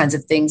and those kinds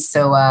of things.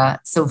 So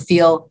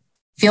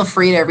feel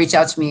free to reach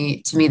out to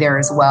me there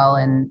as well.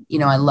 And,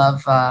 I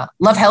love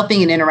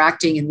helping and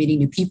interacting and meeting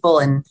new people.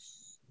 And,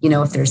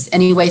 if there's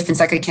any way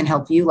Fonseca can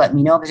help you, let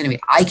me know. If there's any way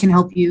I can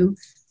help you,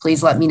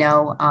 please let me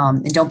know.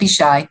 And don't be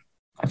shy.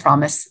 I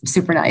promise. I'm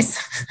super nice.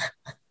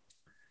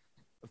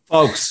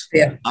 Folks,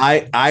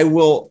 I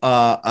will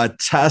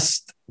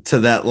attest to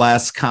that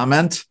last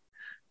comment.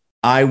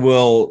 I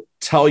will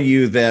tell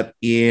you that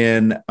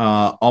in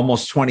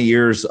almost 20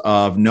 years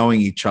of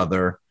knowing each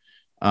other,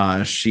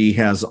 she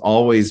has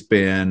always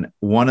been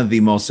one of the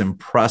most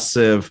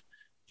impressive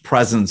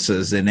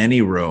presences in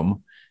any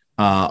room,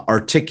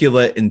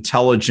 articulate,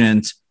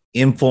 intelligent,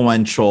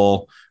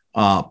 influential,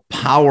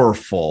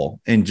 powerful,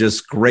 and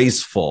just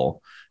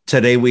graceful.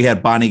 Today, we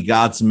had Bonnie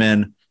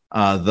Godsman,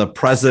 the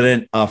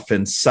president of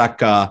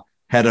Fonseca,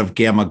 head of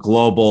Gamma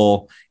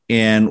Global,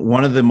 and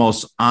one of the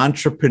most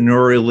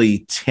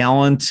entrepreneurially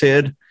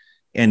talented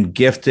and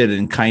gifted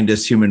and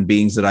kindest human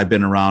beings that I've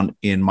been around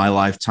in my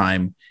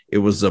lifetime. It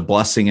was a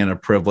blessing and a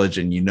privilege,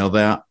 and you know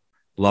that.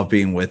 Love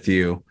being with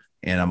you,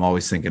 and I'm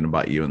always thinking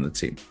about you and the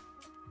team.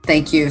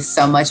 Thank you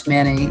so much,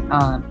 Manny.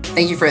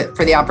 Thank you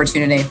for the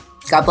opportunity.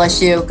 God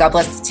bless you. God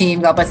bless the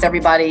team. God bless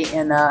everybody,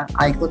 and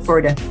I look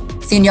forward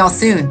to seeing y'all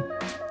soon.